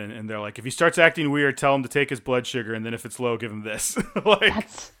groomsmen, and they're like, if he starts acting weird, tell him to take his blood sugar, and then if it's low, give him this. Like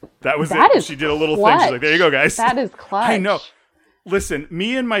that was it. She did a little thing. She's like, there you go, guys. That is clutch. I know. Listen,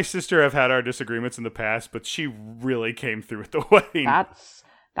 me and my sister have had our disagreements in the past, but she really came through at the wedding.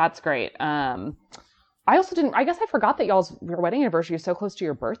 That's great. I guess I forgot that your wedding anniversary is so close to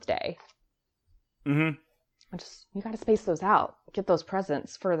your birthday. Mm-hmm. You got to space those out. Get those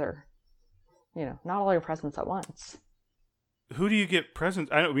presents further. Not all your presents at once. Who do you get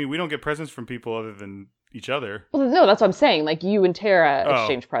presents? We don't get presents from people other than each other. Well, no, that's what I'm saying. Like, you and Tara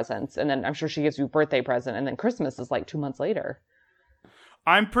exchange presents, and then I'm sure she gives you a birthday present, and then Christmas is like 2 months later.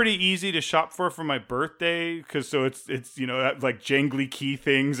 I'm pretty easy to shop for my birthday, because it's like jangly key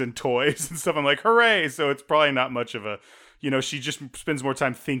things and toys and stuff. I'm like, hooray! So it's probably not much of a, she just spends more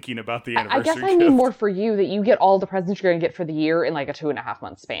time thinking about the anniversary. I guess I mean more for you that you get all the presents you're going to get for the year in like a 2.5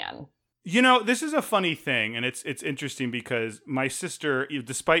 month span. You know, this is a funny thing, and it's interesting because my sister,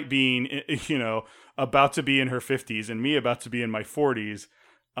 despite being, you know, about to be in her 50s and me about to be in my 40s,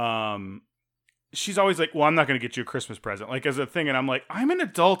 she's always like, well, I'm not going to get you a Christmas present, like, as a thing. And I'm like, I'm an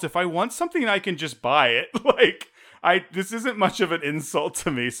adult. If I want something, I can just buy it. Like, this isn't much of an insult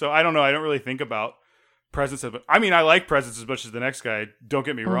to me. So I don't know. I don't really think about presents. I mean, I like presents as much as the next guy. Don't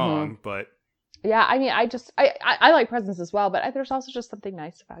get me wrong, but... Yeah, I mean, I like presents as well, but there's also just something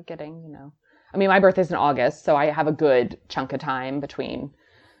nice about getting, you know. I mean, my birthday's in August, so I have a good chunk of time between,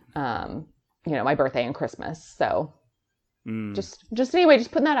 you know, my birthday and Christmas. So just anyway,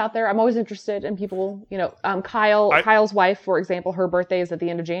 just putting that out there. I'm always interested in people, you know, Kyle's wife, for example, her birthday is at the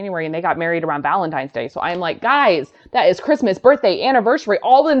end of January, and they got married around Valentine's Day. So I'm like, guys, that is Christmas, birthday, anniversary,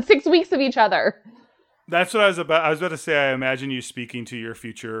 all within 6 weeks of each other. That's what I was about to say. I imagine you speaking to your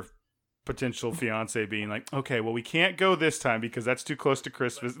future potential fiance being like, okay, well, we can't go this time because that's too close to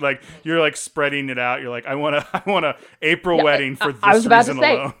Christmas. Like, you're like spreading it out. You're like, I want a April wedding for this reason alone. I was about to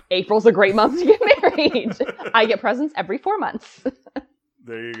say, April's a great month to get married. I get presents every 4 months.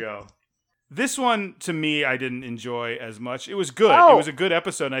 There you go. This one, to me, I didn't enjoy as much. It was good. It was a good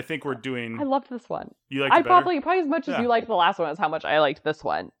episode, and I think we're doing... I loved this one. You liked it better? Probably as much as you liked the last one is how much I liked this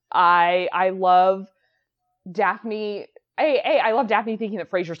one. I love Daphne... I love Daphne thinking that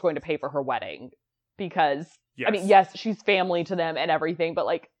Frasier's going to pay for her wedding because, yes. I mean, yes, she's family to them and everything, but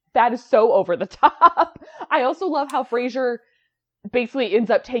like, that is so over the top. I also love how Frasier basically ends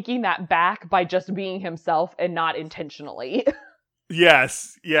up taking that back by just being himself and not intentionally.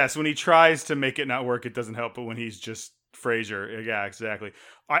 Yes. When he tries to make it not work, it doesn't help, but when he's just Frasier, yeah, exactly.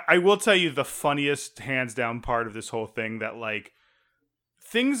 I will tell you the funniest, hands down part of this whole thing that, like,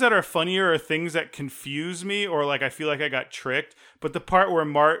 things that are funnier are things that confuse me or like I feel like I got tricked. But the part where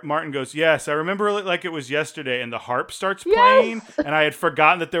Martin goes, yes, I remember it like it was yesterday, and the harp starts playing, and I had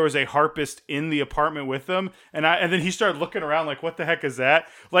forgotten that there was a harpist in the apartment with them, and then he started looking around like, what the heck is that?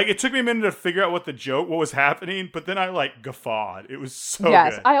 Like, it took me a minute to figure out what was happening, but then I like guffawed. It was so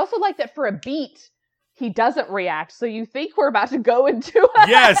good. I also like that for a beat, he doesn't react, so you think we're about to go into it.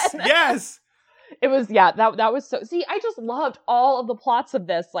 Yes. It was, that was so... See, I just loved all of the plots of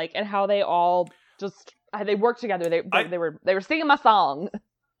this, like, and how they all just... They worked together. They were singing my song.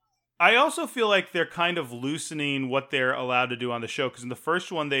 I also feel like they're kind of loosening what they're allowed to do on the show, because in the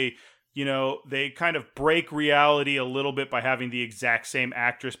first one, they kind of break reality a little bit by having the exact same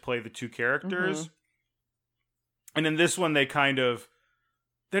actress play the two characters. Mm-hmm. And in this one, they're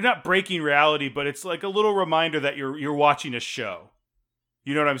not breaking reality, but it's like a little reminder that you're watching a show.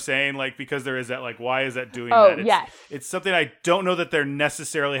 You know what I'm saying? Like, because there is that, like, why is that doing that? Yes. It's something I don't know that they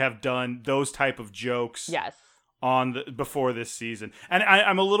necessarily have done those type of jokes. Yes. Before this season. And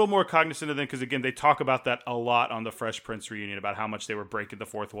I'm a little more cognizant of them because, again, they talk about that a lot on the Fresh Prince reunion about how much they were breaking the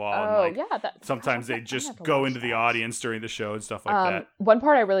fourth wall. Sometimes they just go into the audience during the show and stuff like that. One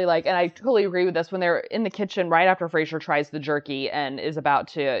part I really like, and I totally agree with this, when they're in the kitchen right after Frasier tries the jerky and is about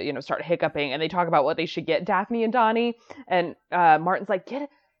to, start hiccuping, and they talk about what they should get Daphne and Donnie, and Martin's like,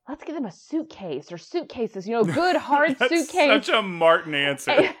 let's get them a suitcase or suitcases, good hard suitcase. Such a Martin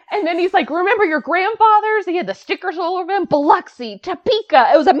answer. And then he's like, remember your grandfather's? He had the stickers all over him. Biloxi,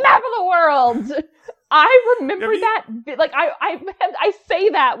 Topeka. It was a map of the world. I remember that. Like, I say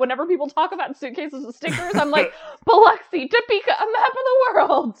that whenever people talk about suitcases with stickers. I'm like, Biloxi, Topeka, a map of the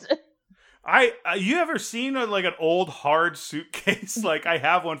world. You ever seen like an old hard suitcase? Like, I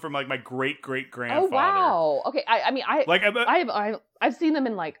have one from like my great grandfather. Oh wow! Okay, I've seen them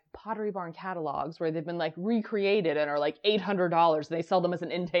in like Pottery Barn catalogs where they've been like recreated and are like $800, and they sell them as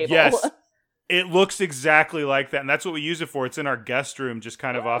an end table. Yes, it looks exactly like that, and that's what we use it for. It's in our guest room, just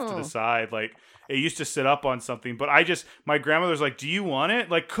kind of off to the side. Like, it used to sit up on something, but my grandmother's like, "Do you want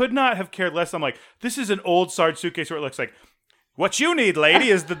it?" Like, could not have cared less. I'm like, this is an old hard suitcase where it looks like. What you need, lady,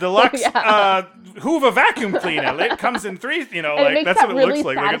 is the deluxe Hoover vacuum cleaner. It comes in 3, and like that's what it really looks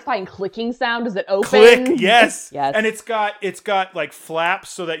like. Satisfying clicking sound as it opens. Click, yes. And it's got like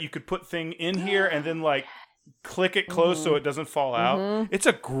flaps so that you could put thing in here and then like click it close so it doesn't fall out. Mm-hmm. It's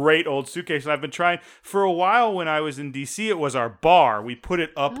a great old suitcase, and I've been trying for a while. When I was in DC, it was our bar. We put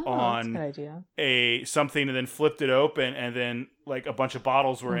it up on something and then flipped it open, and then like a bunch of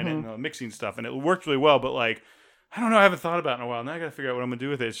bottles were in it and mixing stuff, and it worked really well. But like, I don't know. I haven't thought about it in a while. Now I got to figure out what I'm going to do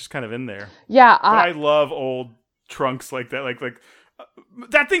with it. It's just kind of in there. Yeah. But I love old trunks like that. Like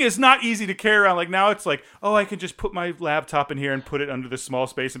that thing is not easy to carry around. Like, now it's like, oh, I can just put my laptop in here and put it under this small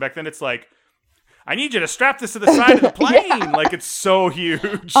space. And back then it's like, I need you to strap this to the side of the plane. Yeah. Like, it's so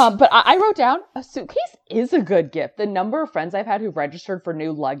huge. But I wrote down, a suitcase is a good gift. The number of friends I've had who've registered for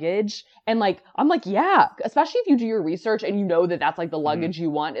new luggage, and like, I'm like, yeah, especially if you do your research and you know that that's like the luggage you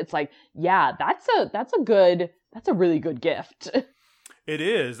want. It's like, yeah, that's a really good gift. It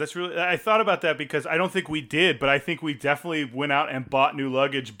is. That's really, I thought about that because I don't think we did, but I think we definitely went out and bought new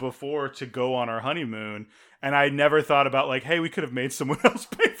luggage before to go on our honeymoon. And I never thought about like, hey, we could have made someone else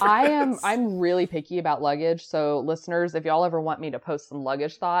pay for this. I'm really picky about luggage. So listeners, if y'all ever want me to post some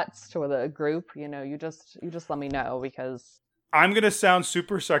luggage thoughts to the group, you just let me know, because I'm going to sound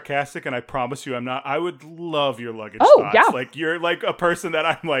super sarcastic, and I promise you I'm not. I would love your luggage thoughts. Yeah. Like, you're like a person that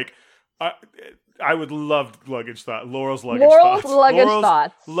I'm like, I would love luggage thoughts. Laurel's luggage thoughts. Laurel's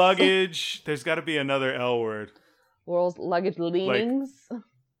thoughts. Luggage. There's got to be another L word. Laurel's luggage leanings.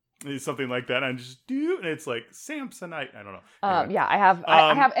 Like, something like that. And it's like Samsonite. I don't know. Anyway. Yeah, I have,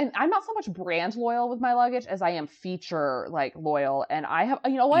 and I'm not so much brand loyal with my luggage as I am feature like loyal. And I have,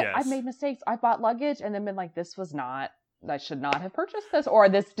 you know what? Yes. I've made mistakes. I've bought luggage and then been like, I should not have purchased this, or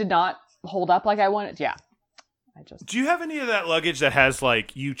this did not hold up like I wanted. Yeah. Do you have any of that luggage that has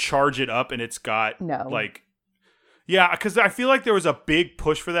like, you charge it up and it's got like, yeah, because I feel like there was a big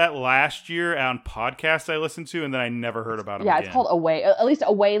push for that last year on podcasts I listened to, and then I never heard about it again. Yeah, it's called Away. At least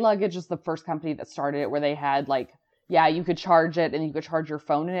Away Luggage is the first company that started it, where they had like, yeah, you could charge it and you could charge your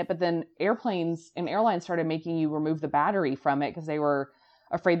phone in it. But then airlines started making you remove the battery from it because they were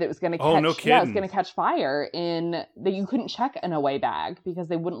afraid that it was going to catch. Oh, no kidding. Yeah, it was going to catch fire. That you couldn't check an Away bag because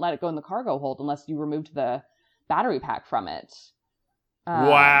they wouldn't let it go in the cargo hold unless you removed the battery pack from it.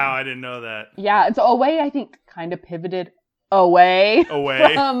 Wow, I didn't know that. Yeah, and so Away, I think, kind of pivoted away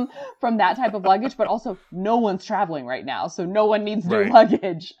from that type of luggage, but also no one's traveling right now, so no one needs new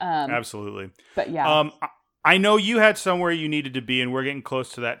luggage. Absolutely. But yeah. I know you had somewhere you needed to be, and we're getting close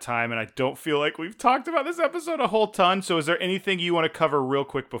to that time, and I don't feel like we've talked about this episode a whole ton, so is there anything you want to cover real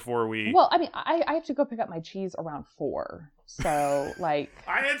quick before we... Well, I mean, I have to go pick up my cheese around 4, so, like...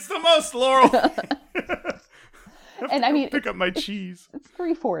 It's the most, Laurel! And I mean, pick up my cheese. It's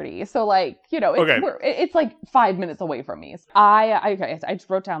 3:40, so like, it's like 5 minutes away from me. I just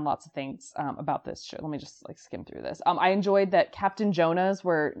wrote down lots of things about this show. Let me just like skim through this. I enjoyed that Captain Jonah's,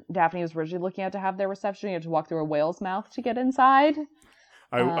 where Daphne was originally looking at to have their reception, you had to walk through a whale's mouth to get inside.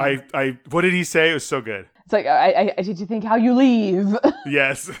 What did he say? It was so good. It's like I did you think how you leave?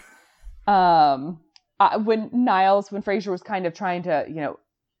 Yes. When Frasier was kind of trying to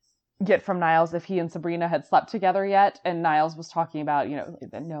get from Niles if he and Sabrina had slept together yet, and Niles was talking about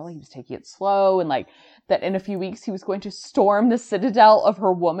that no, he was taking it slow, and like that in a few weeks he was going to storm the citadel of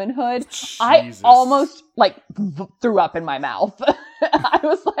her womanhood. Jesus. I almost like threw up in my mouth. I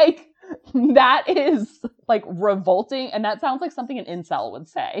was like, that is like revolting, and that sounds like something an incel would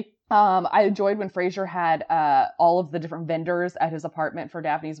say. I enjoyed when Frasier had all of the different vendors at his apartment for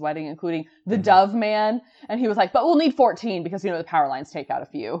Daphne's wedding, including the Dove Man, and he was like, but we'll need 14 because the power lines take out a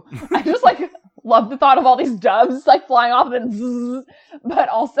few. I just like love the thought of all these doves like flying off and zzz. But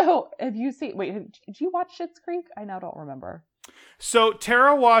also, did you watch Schitt's Creek? I now don't remember. So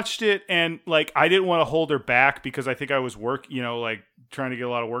Tara watched it, and like I didn't want to hold her back because I think I was trying to get a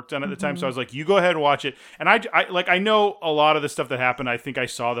lot of work done at the time. So I was like, you go ahead and watch it. And I know a lot of the stuff that happened. I think I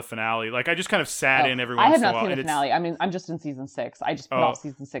saw the finale. Like I just kind of sat in every once in a while. I have not seen the finale. I mean, I'm just in season 6. I just put off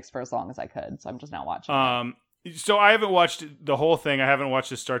season 6 for as long as I could. So I'm just now watching it. So I haven't watched the whole thing. I haven't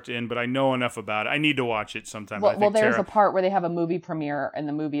watched it start to end, but I know enough about it. I need to watch it sometime. Well, there's a part where they have a movie premiere, and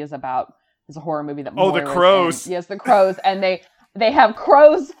the movie is about, it's a horror movie that the crows. Yes, the crows. And they have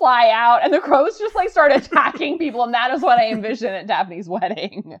crows fly out, and the crows just like start attacking people, and that is what I envision at Daphne's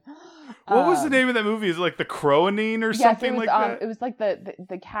wedding. What was the name of that movie? Is it like The Crowanine or something like that? It was like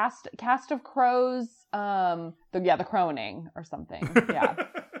the cast of crows. The Crowaning or something. Yeah.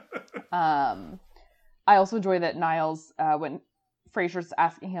 I also enjoy that Niles, when Frasier's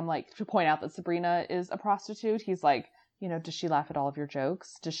asking him like to point out that Sabrina is a prostitute, he's like, does she laugh at all of your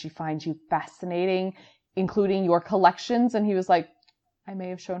jokes? Does she find you fascinating, including your collections? And he was like, I may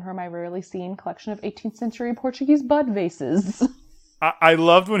have shown her my rarely seen collection of 18th century Portuguese bud vases. I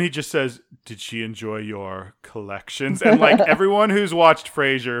loved when he just says, did she enjoy your collections? And like everyone who's watched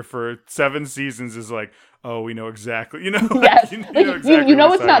Frasier for 7 seasons is like, oh, we know exactly, Yes.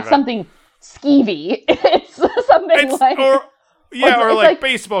 It's not something skeevy. It's something or like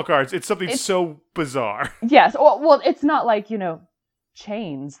baseball cards. It's something so bizarre. Yes. Well, it's not like,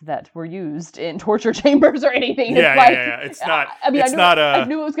 chains that were used in torture chambers or anything. It's not. I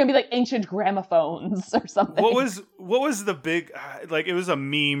knew it was going to be like ancient gramophones or something. What was the big? Like it was a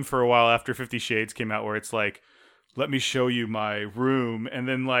meme for a while after 50 Shades came out, where it's like let me show you my room. And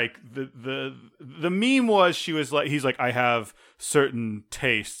then like the meme was he's like, I have certain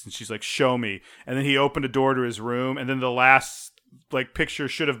tastes, and she's like, show me. And then he opened a door to his room, and then the last like picture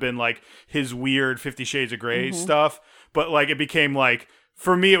should have been like his weird 50 Shades of Grey stuff, but like it became like,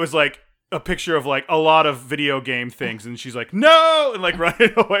 for me it was like a picture of like a lot of video game things, and she's like, no, and like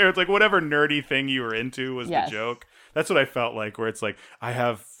running away. It's like whatever nerdy thing you were into was the joke. That's what I felt like, where it's like, I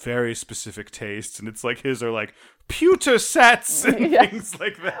have very specific tastes, and it's like his are like pewter sets and things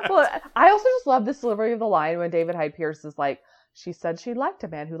like that. Well, I also just love this delivery of the line when David Hyde Pierce is like, she said she liked a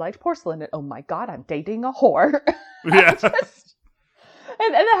man who liked porcelain, and oh my god, I'm dating a whore. Yeah.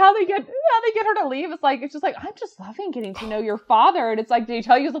 And then how they get her to leave, it's just like, I'm just loving getting to know your father. And it's like, did he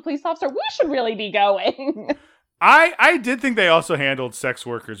tell you as a police officer? We should really be going. I did think they also handled sex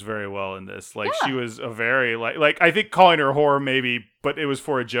workers very well in this. Like, she was a very, like I think calling her a whore maybe, but it was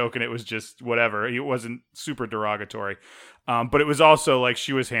for a joke, and it was just whatever. It wasn't super derogatory. But it was also like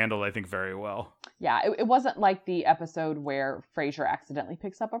she was handled, I think, very well. Yeah, it wasn't like the episode where Frasier accidentally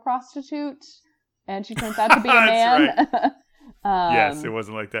picks up a prostitute and she turns out to be a man. Right. Yes, it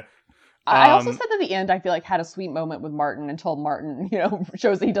wasn't like that. I also said that the end, I feel like, had a sweet moment with Martin and told Martin,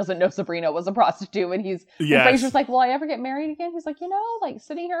 shows that he doesn't know Sabrina was a prostitute. And and Frasier's like, will I ever get married again? He's like, like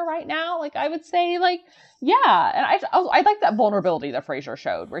sitting here right now, like I would say like, yeah. And I like that vulnerability that Frasier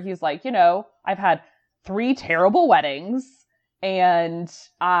showed, where he's like, I've had 3 terrible weddings, and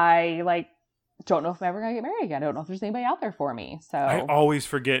I like don't know if I'm ever going to get married again. I don't know if there's anybody out there for me. So I always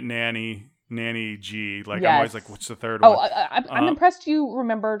forget Nanny G. Like, I'm always like, what's the third one? I'm impressed you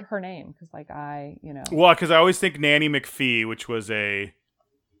remembered her name, because like Well, because I always think Nanny McPhee, which was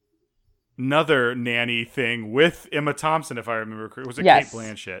another nanny thing with Emma Thompson, if I remember correctly. Was it Kate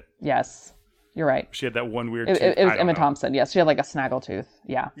Blanchett? Yes, you're right. She had that one weird tooth. It was Emma Thompson. Yes, she had like a snaggle tooth.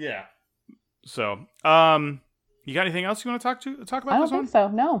 Yeah. Yeah. So, you got anything else you want to talk about this one? I don't think so.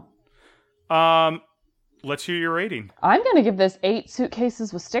 No. Let's hear your rating. I'm going to give this 8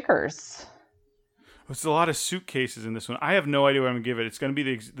 suitcases with stickers. There's a lot of suitcases in this one. I have no idea what I'm going to give it. It's going to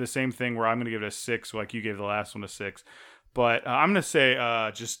be the same thing where I'm going to give it a 6, like you gave the last one a 6. But I'm going to say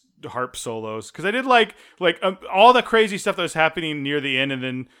just harp solos, because I did like all the crazy stuff that was happening near the end, and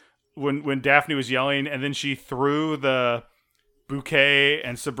then when Daphne was yelling, and then she threw the bouquet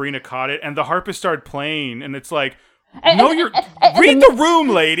and Sabrina caught it, and the harpist started playing, and it's like, read the room,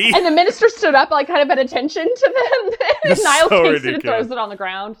 lady. And the minister stood up, like kind of at attention to them. And Niles takes it and throws it on the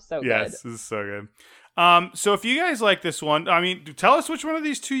ground. So good. Yes, this is so good. So if you guys like this one, I mean, tell us which one of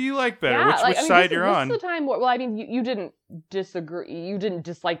these two you like better. Yeah, which side you're on. This is the time. Well, I mean, you didn't disagree. You didn't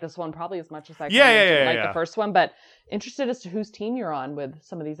dislike this one probably as much as I did the first one. But interested as to whose team you're on with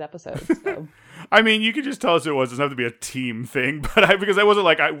some of these episodes. So. I mean, you could just tell us it doesn't have to be a team thing, but because I wasn't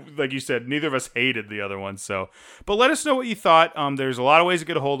like you said, neither of us hated the other one. So, but let us know what you thought. There's a lot of ways to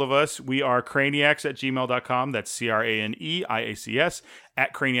get a hold of us. We are craniacs@gmail.com. That's CRANEIACS.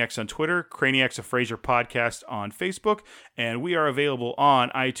 At Craniacs on Twitter, Craniacs a Frasier podcast on Facebook, and we are available on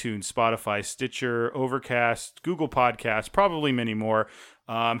iTunes, Spotify, Stitcher, Overcast, Google Podcasts, probably many more.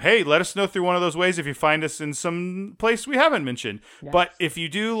 Hey, let us know through one of those ways if you find us in some place we haven't mentioned. Yes. But if you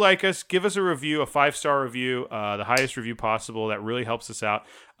do like us, give us a review, a 5-star review, the highest review possible. That really helps us out.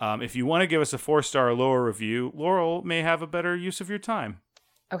 If you want to give us a 4-star or lower review, Laurel may have a better use of your time.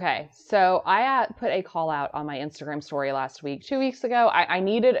 Okay, so I put a call out on my Instagram story last week. 2 weeks ago, I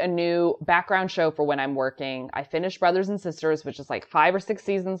needed a new background show for when I'm working. I finished Brothers and Sisters, which is like 5 or 6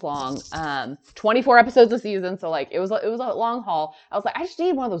 seasons long, 24 episodes a season. So like it was a long haul. I was like, I just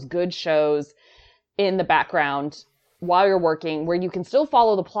need one of those good shows in the background while you're working, where you can still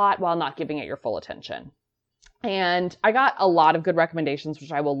follow the plot while not giving it your full attention. And I got a lot of good recommendations,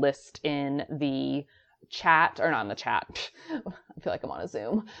 which I will list in the chat, or not in the chat. I feel like I'm on a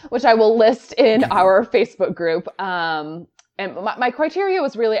Zoom, which I will list in our Facebook group. And my criteria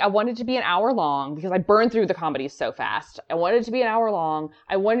was really, I wanted to be an hour long because I burned through the comedies so fast. I wanted it to be an hour long.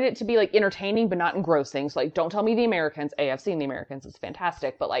 I wanted it to be like entertaining, but not engrossing. So like, don't tell me The Americans. I've seen The Americans. It's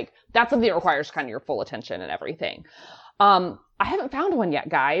fantastic. But like, that's something that requires kind of your full attention and everything. I haven't found one yet,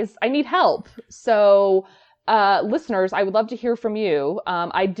 guys. I need help. So listeners, I would love to hear from you.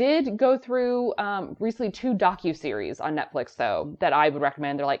 I did go through recently 2 docuseries on Netflix, though, that I would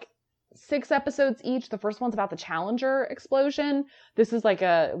recommend. They're like 6 episodes each. The first one's about the Challenger explosion. This is like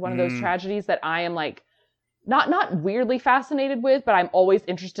one of those tragedies that I am like not weirdly fascinated with, but I'm always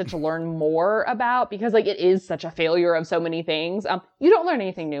interested to learn more about, because like it is such a failure of so many things. You don't learn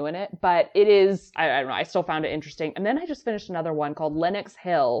anything new in it, but it is, I don't know, I still found it interesting. And then I just finished another one called Lenox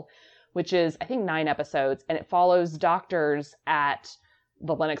Hill, which is, I think, 9 episodes, and it follows doctors at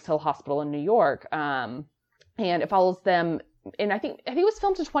the Lenox Hill Hospital in New York. and it follows them. And I think it was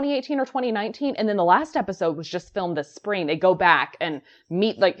filmed in 2018 or 2019. And then the last episode was just filmed this spring. They go back and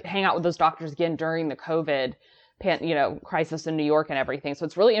hang out with those doctors again during the COVID crisis in New York and everything. So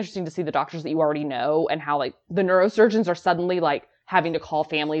it's really interesting to see the doctors that you already know and how like the neurosurgeons are suddenly like having to call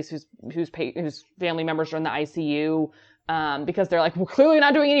families whose family members are in the ICU. Because they're like, we're clearly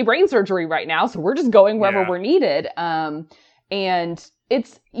not doing any brain surgery right now. So we're just going wherever we're needed. And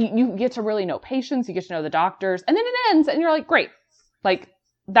it's, you get to really know patients, you get to know the doctors, and then it ends and you're like, great.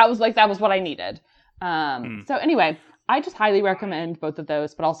 That was what I needed. So anyway, I just highly recommend both of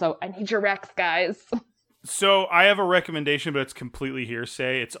those, but also I need your recs, guys. So I have a recommendation, but it's completely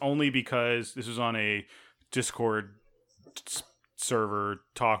hearsay. It's only because this was on a Discord server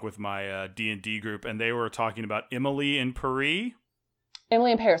talk with my D&D group, and they were talking about Emily in Paris.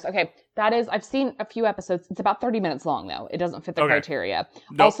 Emily in Paris. Okay. That is, I've seen a few episodes. It's about 30 minutes long, though. It doesn't fit the criteria.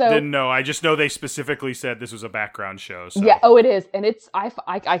 Nope, also, didn't know. I just know they specifically said this was a background show. So. Yeah. Oh, it is. And it's, I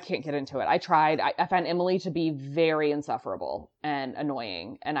can't get into it. I tried. I found Emily to be very insufferable and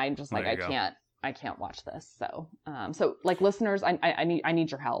annoying. And I'm just like, I can't watch this. So, like listeners, I need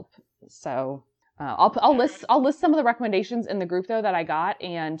your help. So, I'll list some of the recommendations in the group though that I got.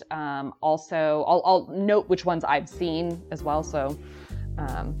 And, also I'll note which ones I've seen as well. So,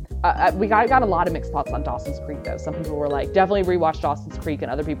 we got a lot of mixed thoughts on Dawson's Creek though. Some people were like, definitely rewatch Dawson's Creek,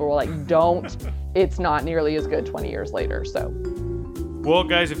 and other people were like, don't. It's not nearly as good 20 years later. So, well,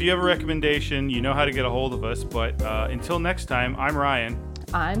 guys, if you have a recommendation, you know how to get a hold of us. But until next time, I'm Ryan.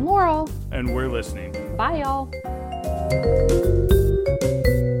 I'm Laurel. And we're listening. Bye, y'all.